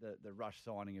the rush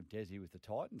signing of Desi with the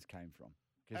Titans came from.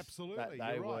 Absolutely,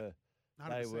 they you're were right.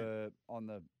 100%. They were on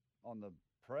the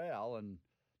prowl, and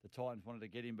the Titans wanted to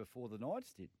get him before the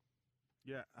Knights did.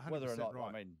 Yeah, 100% whether or not, right.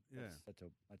 I mean, yeah. that's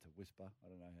a whisper. I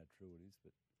don't know how true it is,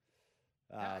 but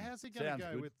how's he going to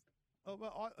go good. with? Oh,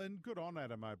 well, and good on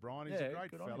Adam O'Brien. He's a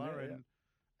great fella,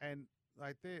 and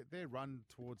like their run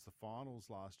towards the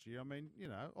finals last year. I mean,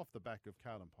 off the back of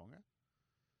Kalen Ponga,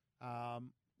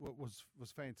 was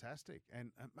fantastic.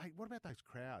 And mate, what about those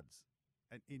crowds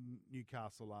in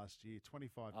Newcastle last year?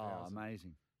 25,000. Oh,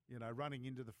 amazing. Running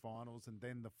into the finals and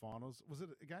then the finals. Was it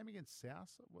a game against South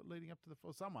leading up to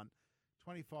the someone?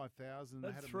 25,000.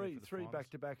 That's three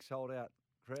back-to-back sold-out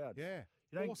crowds. Yeah,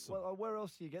 awesome. Well, where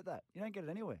else do you get that? You don't get it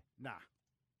anywhere. Nah.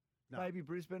 Maybe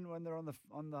Brisbane when they're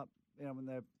when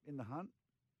they're in the hunt,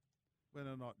 when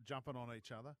they're not jumping on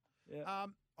each other. Yeah.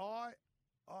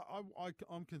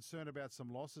 I'm concerned about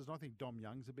some losses, and I think Dom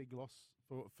Young's a big loss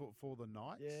for the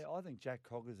Knights. Yeah, I think Jack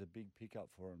Cogger's a big pickup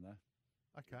for him though.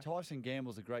 Okay. Tyson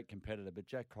Gamble's a great competitor, but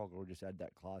Jack Cogger will just add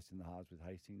that class in the halves with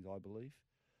Hastings, I believe.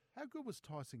 How good was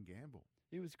Tyson Gamble?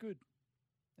 He was good.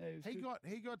 Yeah,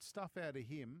 he got stuff out of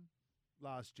him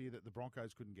last year that the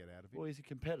Broncos couldn't get out of him. Well, he's a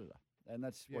competitor, and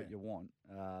that's what you want.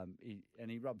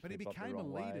 He rubs. But he became a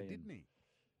leader, didn't he?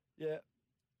 Yeah.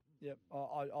 Yep.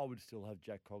 I would still have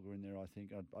Jack Cogger in there. I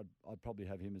think I'd probably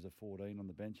have him as a 14 on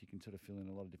the bench. He can sort of fill in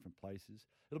a lot of different places.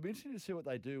 It'll be interesting to see what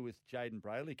they do with Jaden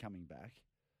Brayley coming back.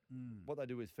 What they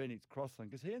do with Phoenix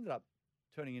Crossland, because he ended up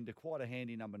turning into quite a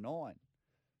handy number 9.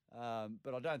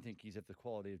 But I don't think he's of the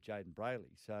quality of Jaden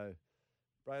Brayley. So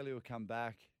Brayley will come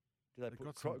back. Do they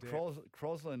put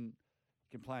Crossland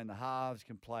can play in the halves,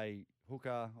 can play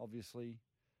hooker, obviously.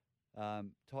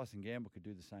 Tyson Gamble could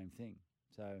do the same thing.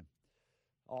 So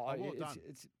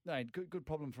it's good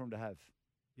problem for him to have.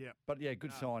 Yeah. But yeah,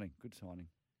 good signing. Good signing.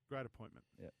 Great appointment.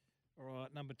 Yeah. All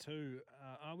right, number 2.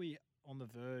 Are we on the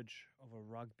verge of a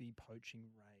rugby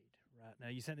poaching raid. Right now,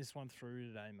 you sent this one through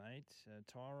today, mate.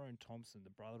 Tyrone Thompson, the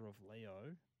brother of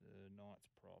Leo, the Knights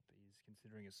prop, is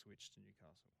considering a switch to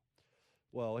Newcastle.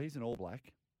 Well, he's an All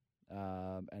Black.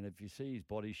 And if you see his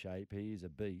body shape, he is a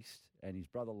beast. And his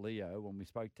brother Leo, when we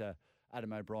spoke to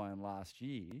Adam O'Brien last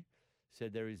year,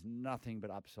 said there is nothing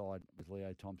but upside with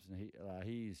Leo Thompson.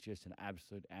 He is just an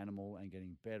absolute animal and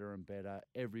getting better and better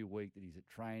every week that he's at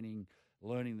training,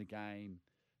 learning the game.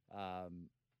 I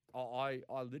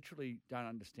literally don't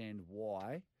understand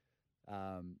why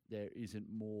there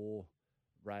isn't more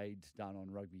raids done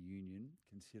on rugby union,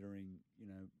 considering,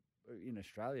 in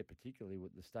Australia particularly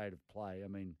with the state of play. I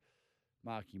mean,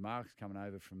 Marky Mark's coming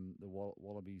over from the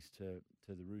Wallabies to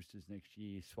the Roosters next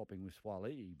year, swapping with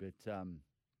Swali. But,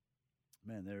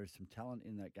 man, there is some talent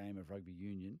in that game of rugby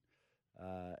union,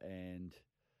 and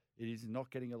it is not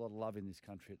getting a lot of love in this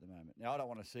country at the moment. Now, I don't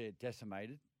want to see it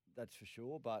decimated, that's for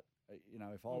sure, but,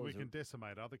 if I was... we can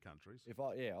decimate other countries. If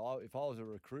I was a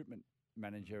recruitment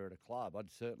manager at a club, I'd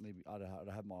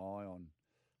have my eye on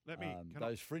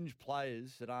those fringe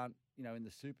players that aren't, in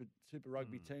the super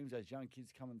rugby teams, those young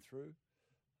kids coming through.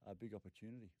 A big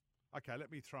opportunity. Okay,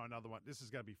 let me throw another one. This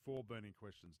is going to be 4 burning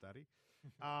questions, Daddy.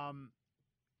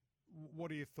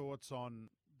 What are your thoughts on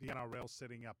the NRL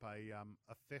setting up a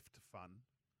theft fund,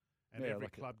 and every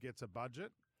club gets a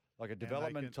budget, like a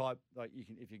development type? Like you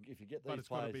can, if you get these but it's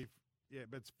players, got to be,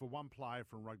 but it's for one player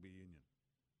from rugby union.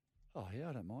 Oh yeah,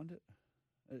 I don't mind it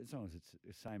as long as it's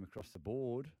the same across the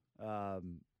board.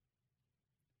 And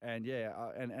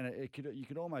you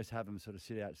could almost have them sort of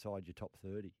sit outside your top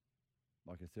 30.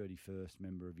 Like a 31st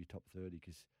member of your top 30,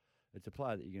 because it's a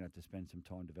player that you're going to have to spend some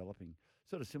time developing.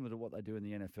 Sort of similar to what they do in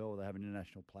the NFL. They have an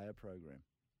international player program.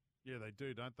 Yeah, they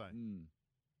do, don't they?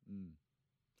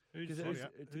 Because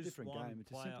it's a different game.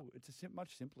 It's a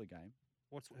much simpler game.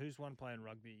 Who's one player in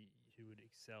rugby who would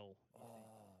excel?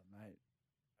 Oh, mate,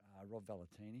 Rob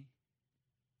Valentini,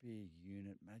 big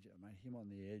unit, mate, him on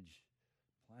the edge,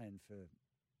 playing for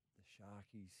the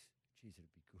Sharkies. Geez,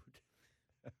 it'd be good.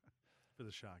 For the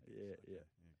Sharkies. Yeah, okay. yeah.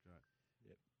 Great.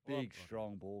 Yep. Big,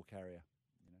 strong ball carrier.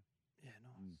 Yeah,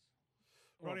 nice.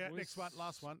 Right, next one,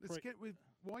 last one. Let's get with.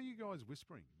 Why are you guys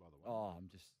whispering, by the way? Oh,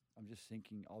 I'm just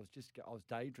thinking. I was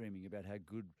daydreaming about how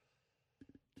good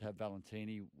to have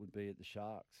Valentini would be at the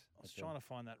Sharks. I was trying to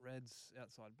find that Reds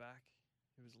outside back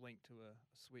who was linked to a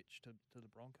switch to the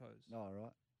Broncos. Oh,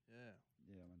 right. Yeah.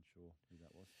 Yeah, I'm unsure who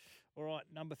that was. All right,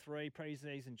 number 3,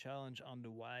 pre-season challenge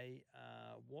underway.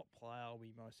 What player are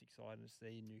we most excited to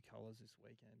see in new colours this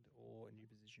weekend or a new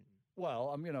position? Well,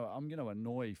 I'm gonna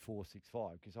annoy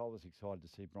 465 because I was excited to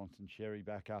see Bronson Sherry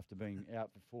back after being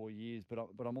out for 4 years,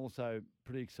 but I'm also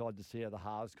pretty excited to see how the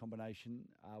halves combination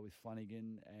with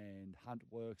Flanagan and Hunt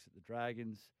works at the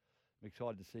Dragons. I'm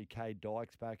excited to see Cade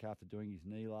Dykes back after doing his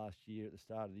knee last year at the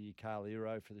start of the year. Carl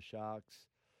Ero for the Sharks,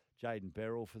 Jaden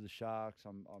Beryl for the Sharks.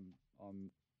 I'm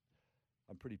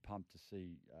pretty pumped to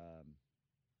see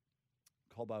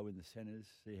Cobbo in the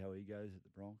centres, see how he goes at the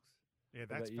Bronx. Yeah,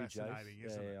 that's fascinating,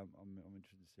 isn't it? Yeah, I'm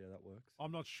interested to see how that works.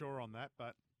 I'm not sure on that,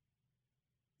 but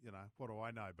what do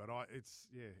I know? But it's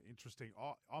interesting.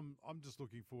 I'm just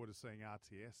looking forward to seeing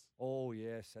RTS. Oh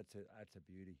yes, that's a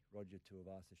beauty. Roger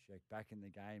Tuivasa-Sheck back in the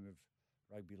game of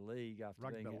rugby league after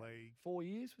being out 4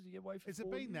 years. Was he away for? Has it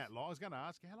been that long? I was going to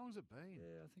ask you, how long has it been?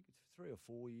 Yeah, I think it's 3 or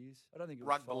 4 years. I don't think it was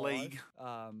rugby league.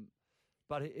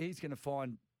 But he's going to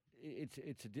find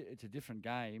it's a different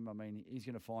game. I mean, he's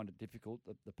going to find it difficult,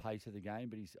 the pace of the game.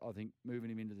 But I think moving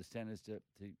him into the centres to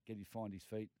find his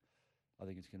feet, I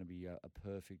think it's going to be a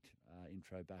perfect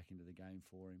intro back into the game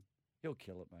for him. He'll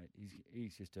kill it, mate.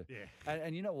 He's just a... Yeah.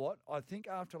 And you know what? I think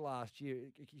after last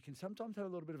year, you can sometimes have a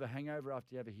little bit of a hangover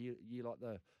after you have a year like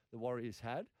the Warriors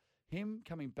had. Him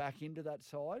coming back into that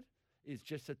side is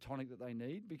just a tonic that they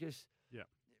need, because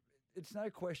it's no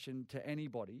question to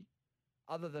anybody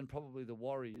other than probably the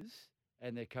Warriors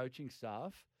and their coaching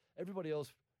staff. Everybody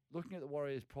else looking at the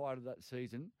Warriors prior to that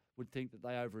season would think that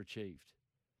they overachieved.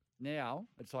 Now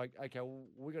it's like, okay, well,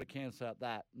 we've got to cancel out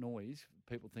that noise.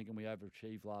 People thinking we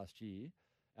overachieved last year,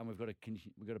 and we've got to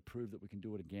prove that we can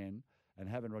do it again. And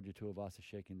having Roger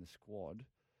Tuivasa-Sheck in the squad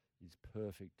is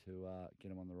perfect to get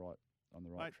him on the right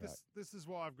track. This is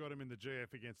why I've got him in the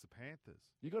GF against the Panthers.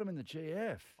 You got him in the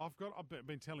GF. I've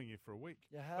been telling you for a week.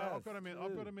 You have. I've got him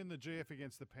in the GF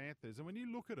against the Panthers, and when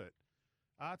you look at it,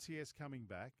 RTS coming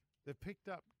back, they've picked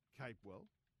up Capewell.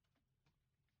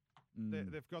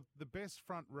 They've got the best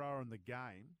front rower in the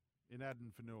game in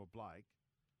Adam Fanua Blake,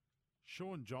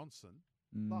 Sean Johnson.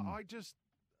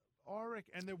 I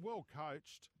reckon, and they're well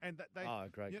coached, and that they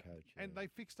great coach, and they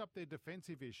fixed up their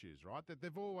defensive issues, right? That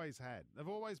they've always had. They've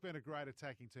always been a great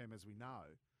attacking team, as we know.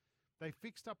 They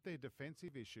fixed up their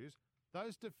defensive issues.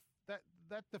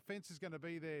 That defence is going to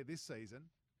be there this season.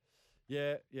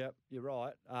 Yeah, you're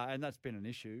right, and that's been an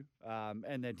issue.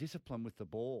 And their discipline with the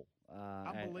ball,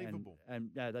 unbelievable.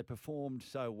 And they performed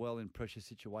so well in pressure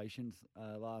situations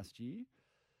last year.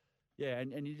 Yeah,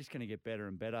 and you're just going to get better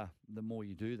and better the more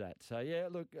you do that. So yeah,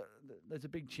 look, there's a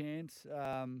big chance.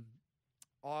 I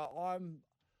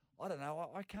don't know.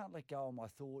 I can't let go of my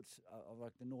thoughts of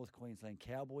like the North Queensland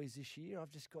Cowboys this year.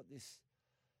 I've just got this.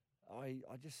 I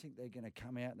just think they're going to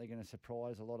come out and they're going to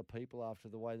surprise a lot of people after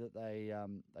the way that they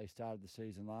started the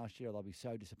season last year. They'll be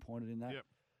so disappointed in that. Yep.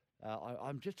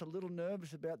 I'm just a little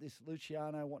nervous about this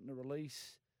Luciano wanting to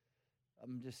release.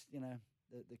 I'm just,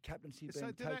 the captaincy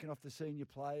being taken off the senior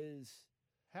players.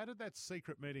 How did that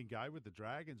secret meeting go with the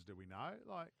Dragons? Do we know?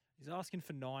 He's asking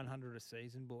for 900 a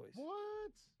season, boys.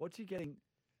 What? What's he getting?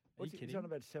 He's on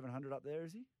about 700 up there,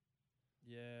 is he?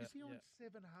 Yeah. Is he on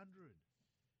 700?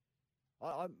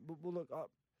 Well, look,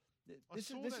 this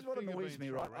is what annoys me,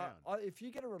 right? If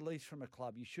you get a release from a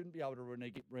club, you shouldn't be able to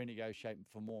renegotiate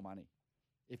for more money.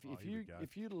 If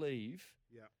you leave,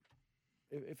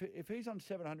 if he's on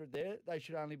 700 there,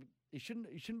 he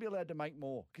shouldn't be allowed to make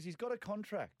more because he's got a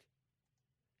contract.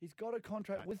 He's got a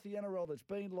contract with the NRL that's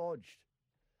been lodged.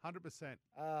 100%.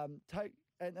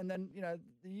 And then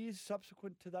the years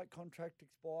subsequent to that contract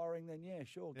expiring, then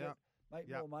sure, make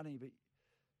more money,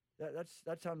 but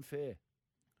that's unfair.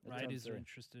 Raiders are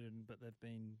interested, but they've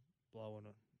been blown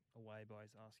away by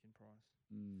his asking price.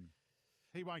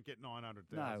 He won't get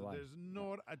 900,000. No way. There's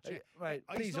not a chance. Wait,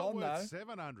 but he's on worth though.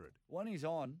 700. When he's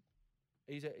on,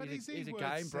 he's a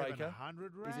game breaker.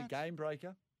 He's a game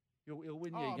breaker. He'll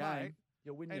win you a game. Mate.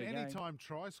 He'll win you a game. Anytime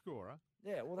try scorer.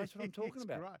 Yeah, well, that's what I'm talking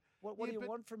about. Great. What do you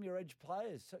want from your edge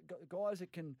players? Guys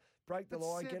that can break the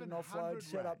line, get an offload,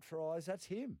 set up tries. That's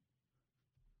him.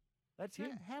 That's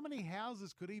him. How many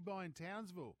houses could he buy in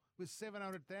Townsville with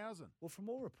 700,000? Well, from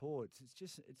all reports,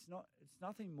 it's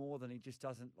nothing more than he just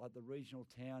doesn't like the regional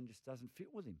town just doesn't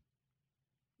fit with him.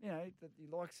 He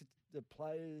likes the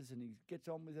players and he gets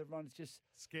on with everyone. It's just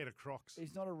scared of Crocs.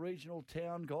 He's not a regional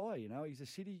town guy. He's a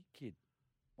city kid.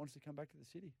 Wants to come back to the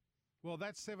city. Well,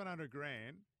 that's 700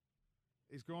 grand.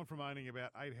 He's gone from owning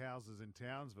about 8 houses in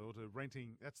Townsville to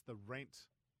renting. That's the rent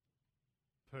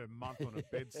per month on a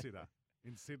bedsitter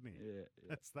in Sydney. Yeah.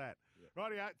 That's that. Yeah.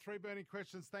 Rightio, 3 burning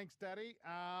questions. Thanks, Daddy.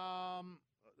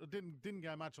 Didn't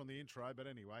go much on the intro, but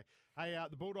anyway. Hey,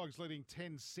 the Bulldogs leading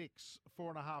 10-6,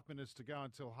 4.5 minutes to go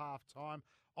until half time.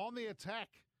 On the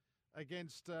attack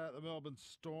against the Melbourne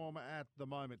Storm at the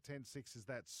moment. 10-6 is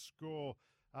that score.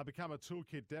 Become a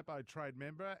Toolkit Depot trade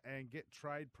member and get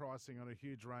trade pricing on a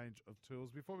huge range of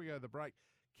tools. Before we go to the break,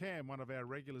 Cam, one of our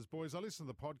regulars, boys, I listened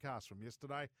to the podcast from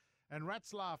yesterday, and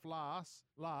Rat's laugh was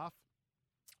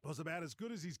about as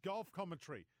good as his golf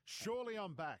commentary. Surely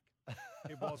I'm back.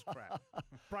 It was crap.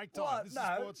 Break time. What? This No, is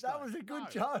Sports that Day. was a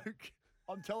good joke.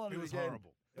 I'm telling you It was again.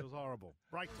 horrible. It was horrible.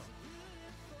 Break time.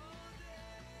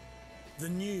 The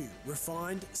new,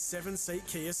 refined 7-seat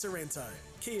Kia Sorrento,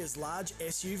 Kia's large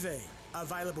SUV.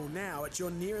 Available now at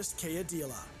your nearest Kia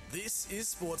dealer. This is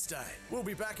Sports Day. We'll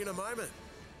be back in a moment.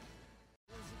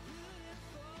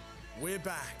 We're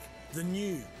back. The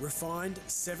new, refined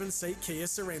 7-seat Kia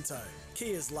Sorrento,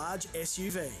 Kia's large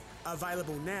SUV.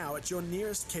 Available now at your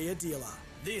nearest Kia dealer.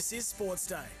 This is Sports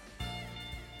Day.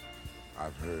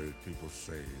 I've heard people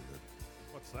say that.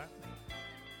 What's that?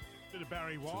 Bit of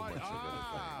Barry White.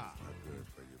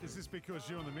 Is this because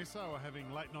you and the misso are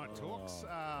having late night talks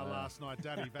last night,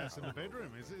 Daddy Bass in the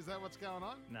bedroom? Is that what's going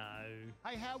on? No.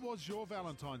 Hey, how was your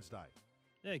Valentine's Day?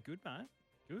 Yeah, good, mate.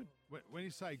 Good. When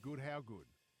you say good, how good?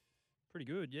 Pretty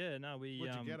good, yeah. No, we.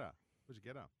 What'd you get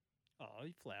her? Oh,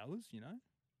 flowers, Yeah.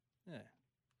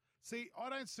 See, I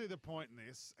don't see the point in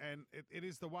this, and it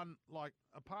is the one, like,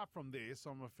 apart from this,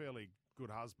 I'm a fairly good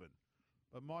husband.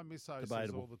 But my misso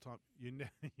says all the time, you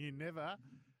never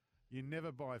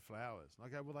buy flowers. I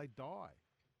go, well, they die.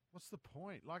 What's the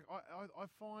point? Like, I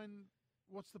find,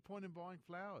 what's the point in buying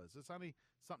flowers? It's only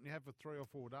something you have for 3 or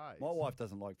 4 days. My wife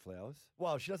doesn't like flowers.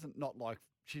 Well, she doesn't not like,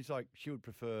 she's like, she would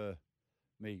prefer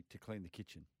me to clean the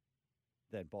kitchen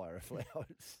than buy her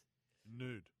flowers.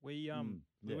 Nude. We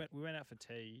went out for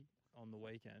tea on the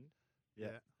weekend.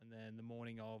 Yeah. And then the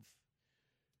morning of.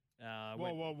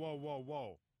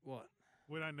 Whoa. What?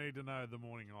 We don't need to know the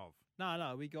morning of.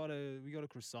 No. We got a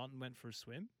croissant and went for a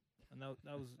swim, and that was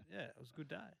it was a good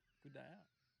day. Good day out.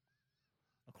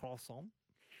 A croissant.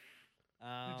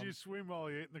 Did you swim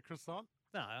while you eating the croissant?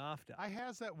 No, after. Hey,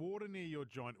 how's that water near your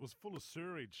joint? It was full of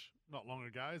sewage not long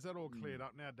ago. Is that all cleared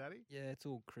up now, Daddy? Yeah, it's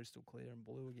all crystal clear and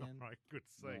blue again. All right, good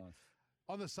to see. Nice.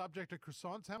 On the subject of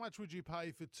croissants, how much would you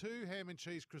pay for 2 ham and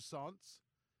cheese croissants,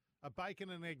 a bacon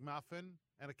and egg muffin,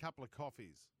 and a couple of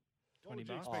coffees? What would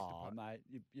you expect to Oh, pay?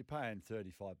 mate, you're paying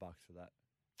 $35 for that.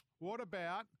 What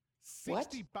about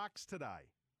 $60 today?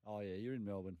 Oh, yeah, you're in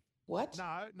Melbourne. What?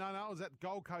 No, it was at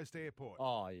Gold Coast Airport.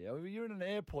 Oh, yeah, well, you're in an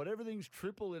airport. Everything's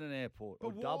triple in an airport. But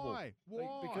or double. why? Why?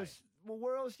 Because, well,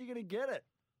 where else are you going to get it?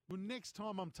 Well, next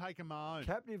time I'm taking my own.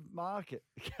 Captive market.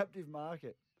 Captive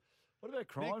market. What about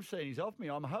crime scene? He's off me.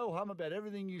 I'm ho-hum about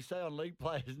everything you say on league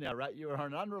players now, Rat. You are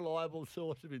an unreliable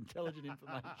source of intelligent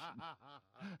information.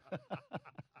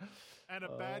 And a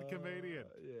bad comedian.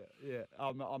 Yeah.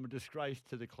 I'm a disgrace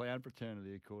to the clown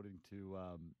fraternity, according to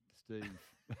Steve.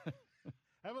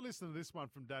 Have a listen to this one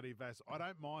from Daddy Vass. I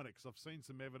don't mind it because I've seen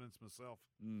some evidence myself.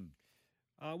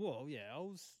 Well, yeah, I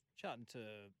was chatting to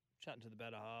the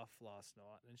better half last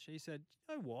night, and she said,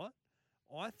 "You know what?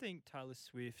 I think Taylor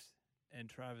Swift and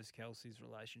Travis Kelce's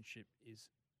relationship is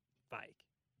fake.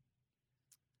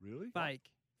 Really? Fake.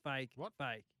 What?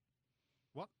 Fake.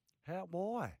 What? How?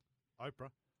 Why?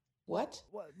 Oprah. What?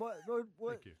 What?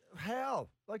 Thank you. How?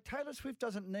 Like, Taylor Swift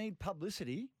doesn't need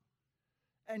publicity,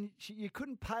 and you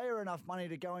couldn't pay her enough money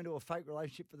to go into a fake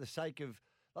relationship for the sake of,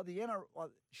 like,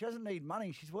 she doesn't need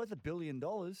money. She's worth $1 billion.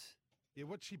 Yeah,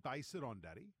 what's she base it on,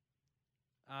 Daddy?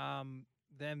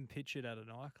 Them pictured at a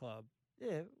nightclub.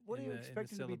 Yeah, what are in you the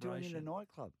expecting to be doing in a celebration.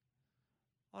 nightclub?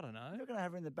 I don't know. You're not going to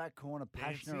have her in the back corner,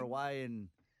 passionate Dancing? away and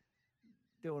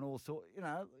doing all sorts.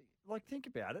 Like, think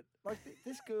about it. Like,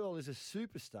 this girl is a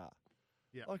superstar.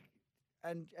 Yeah. Like,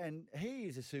 and he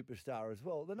is a superstar as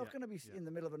well. They're not Yeah, going to be yeah. in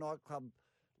the middle of a nightclub,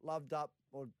 loved up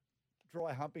or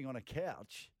dry humping on a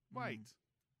couch. Wait.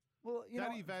 Well,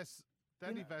 Daddy Vass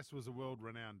was a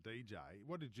world-renowned DJ.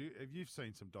 You've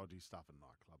seen some dodgy stuff in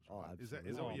nightclubs, Oh, right? Is that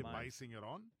absolutely. what you're mate. basing it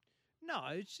on? No,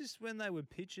 it's just when they were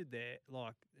pictured there,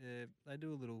 like they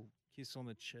do a little kiss on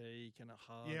the cheek and a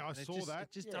hug. Yeah, I and saw that.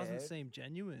 It just Yeah. doesn't seem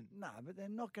genuine. No, but they're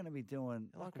not going to be doing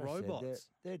They're like I said, robots.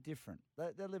 they're different.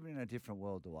 They're living in a different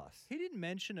world to us. He didn't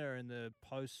mention her in the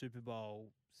post Super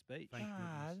Bowl speech. Thank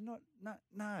goodness.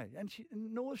 No, and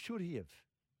nor should he have.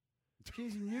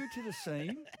 She's new to the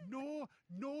scene.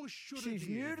 Nor should She's it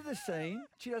new to the scene.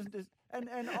 She doesn't. And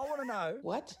I want to know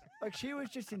What? Like, she was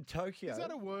just in Tokyo. Is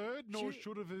that a word? Nor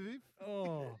should have.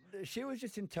 Oh, She was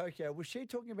just in Tokyo. Was she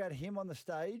talking about him on the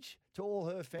stage to all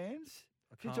her fans?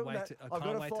 She's talking about, I've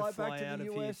got to fly back to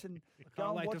the US and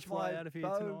go and watch my out of here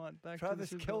beau, tonight. Back Travis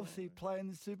to the Super Bowl. Kelce play in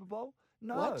the Super Bowl.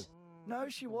 No, What? no,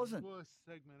 she wasn't. Worst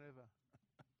segment ever.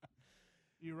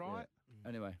 You right?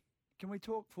 Anyway, can we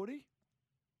talk footy?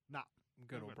 Nah. We've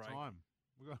got We've a got break. time.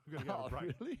 We've got to go to Oh,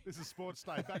 break. really? This is Sports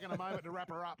Day. Back in a moment to wrap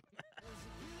her up.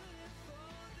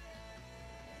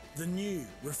 The new,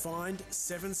 refined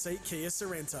 7-seat Kia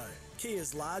Sorrento.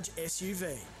 Kia's large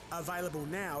SUV. Available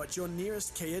now at your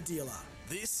nearest Kia dealer.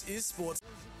 This is Sports.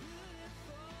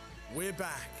 We're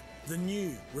back. The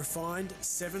new, refined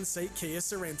 7-seat Kia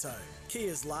Sorrento.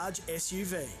 Kia's large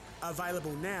SUV.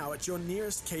 Available now at your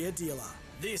nearest Kia dealer.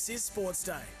 This is Sports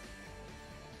Day.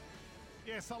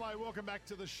 Yes, hello, welcome back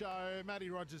to the show. Matty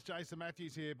Rogers, Jason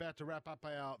Matthews here, about to wrap up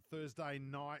our Thursday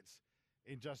night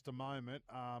in just a moment.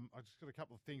 I just got a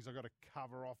couple of things I've got to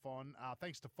cover off on.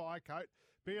 Thanks to Firecoat.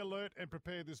 Be alert and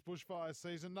prepare this bushfire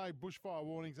season. No bushfire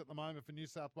warnings at the moment for New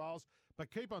South Wales, but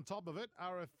keep on top of it.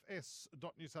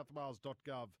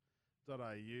 rfs.newsouthwales.gov.au.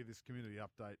 This community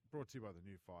update brought to you by the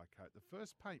new Firecoat. The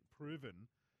first paint proven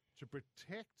to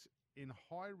protect in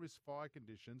high-risk fire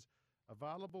conditions.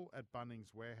 Available at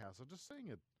Bunnings Warehouse. I'm just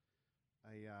seeing a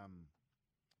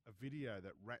video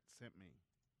that Rat sent me.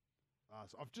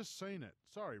 So I've just seen it.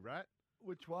 Sorry, Rat.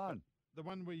 Which one? The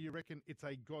one where you reckon it's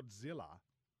a Godzilla.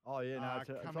 Oh, yeah, no, it's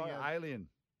coming like out- an alien.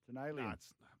 It's an alien. No,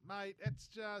 mate, it's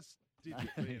just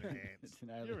digitally enhanced. It's an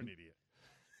alien. You're an idiot.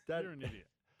 Dad- You're an idiot.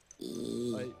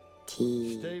 Wait,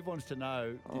 Steve wants to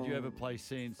know, did you ever play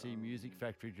CNC Music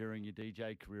Factory during your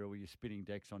DJ career, or were you spinning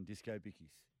decks on disco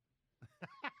bickies?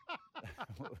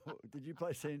 Did you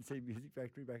play CNC Music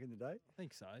Factory back in the day? I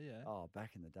think so, yeah. Oh,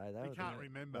 back in the day. They We were can't the,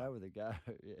 remember. They were the go,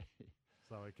 yeah.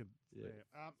 So I can. Yeah.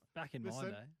 Back in my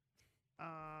listen, day.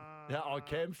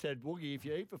 Cam said, Woogie, if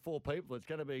you eat for 4 people, it's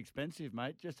going to be expensive,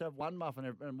 mate. Just have one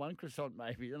muffin and one croissant,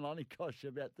 maybe. It'll only cost you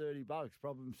about $30.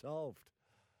 Problem solved.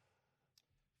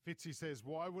 Fitzy says,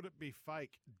 why would it be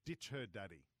fake? Ditch her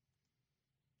daddy.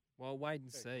 Well, wait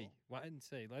and Fair see. call. Wait and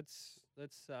see. Let's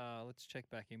check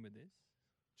back in with this.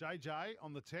 JJ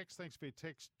on the text. Thanks for your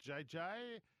text, JJ.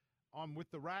 I'm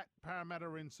with the Rat. Parramatta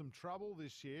are in some trouble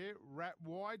this year. Rat,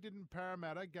 why didn't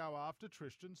Parramatta go after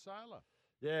Tristan Saylor?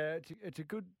 Yeah, it's a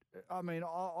good. I mean,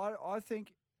 I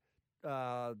think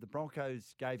the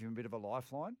Broncos gave him a bit of a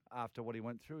lifeline after what he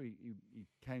went through. He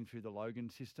came through the Logan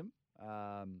system,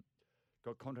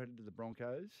 got contracted to the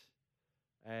Broncos,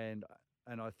 and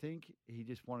I think he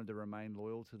just wanted to remain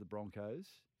loyal to the Broncos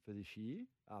for this year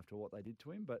after what they did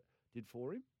to him, but did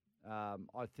for him.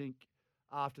 I think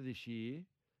after this year,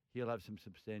 he'll have some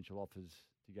substantial offers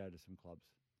to go to some clubs.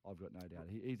 I've got no doubt.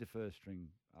 He's a first-string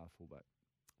fullback.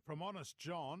 From Honest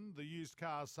John, the used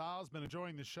car salesman,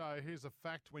 enjoying the show. Here's a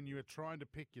fact when you are trying to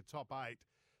pick your top 8.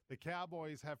 The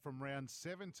Cowboys have from round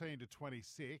 17 to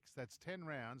 26, that's 10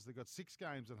 rounds. They've got 6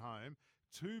 games at home,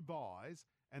 2 buys,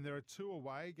 and there are 2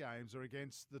 away games are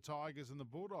against the Tigers and the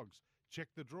Bulldogs. Check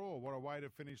the draw. What a way to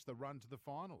finish the run to the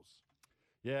finals.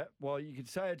 Yeah, well, you could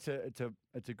say it's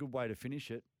a good way to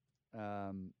finish it,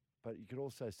 but you could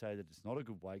also say that it's not a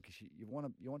good way because you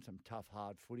want some tough,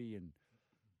 hard footy, and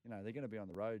they're going to be on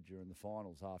the road during the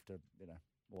finals after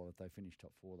well, if they finish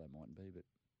top 4, they mightn't be, but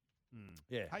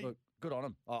yeah, hey, look, good on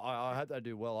them. I hope they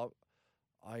do well.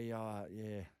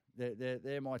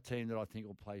 They're my team that I think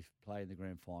will play in the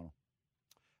grand final.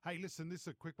 Hey, listen, this is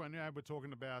a quick one. We're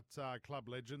talking about club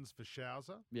legends for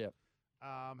Schnauzer. Yeah.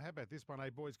 How about this one? Hey,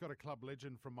 boys, got a club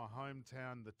legend from my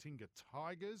hometown, the Tingha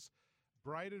Tigers.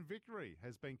 Braden Vickery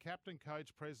has been captain, coach,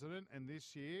 president, and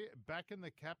this year back in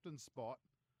the captain spot.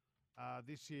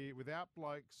 This year, without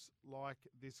blokes like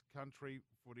this country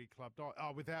footy club died.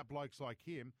 Oh, without blokes like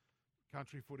him,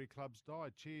 country footy clubs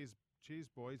died. Cheers,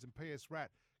 boys. And P.S. Rat,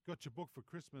 got your book for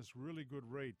Christmas. Really good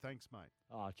read. Thanks, mate.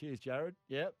 Oh, cheers, Jared.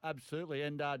 Yeah, absolutely.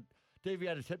 And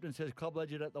Deviated Septon says club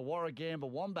legend at the Warragamba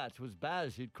Wombats was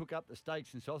Baz, who'd cook up the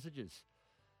steaks and sausages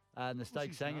and the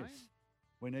steak sangers.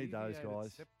 We need those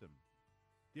guys. Septum.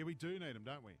 Yeah, we do need them,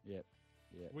 don't we? Yep.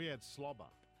 Yeah. We had slobber.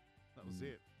 That was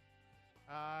it.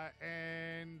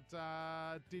 And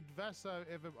did Vasso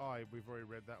ever... Oh, we've already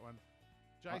read that one.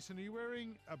 Jason, are you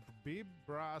wearing a bib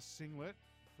brass singlet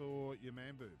for your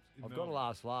man boobs? I've got a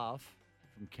last laugh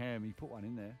from Cam. He put one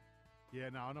in there. Yeah,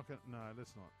 no, I'm not going to... No,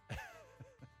 let's not.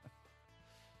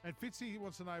 And Fitzy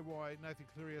wants to know why Nathan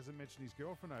Cleary hasn't mentioned his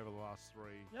girlfriend over the last 3...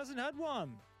 He hasn't had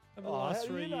one over the last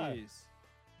 3 years.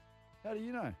 How do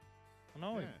you know? I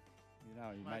know him. You know,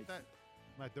 he mate,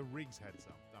 mate, the Rigs had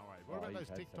some. Don't worry. What about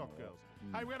those TikTok girls?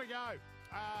 Hey, we got to go.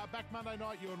 Back Monday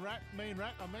night, you and Rat, me and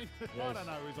Rat. I mean, yes. I don't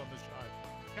know who's on the show.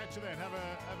 Catch you then. Have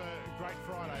a great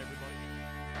Friday, everybody.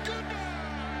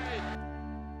 Goodbye.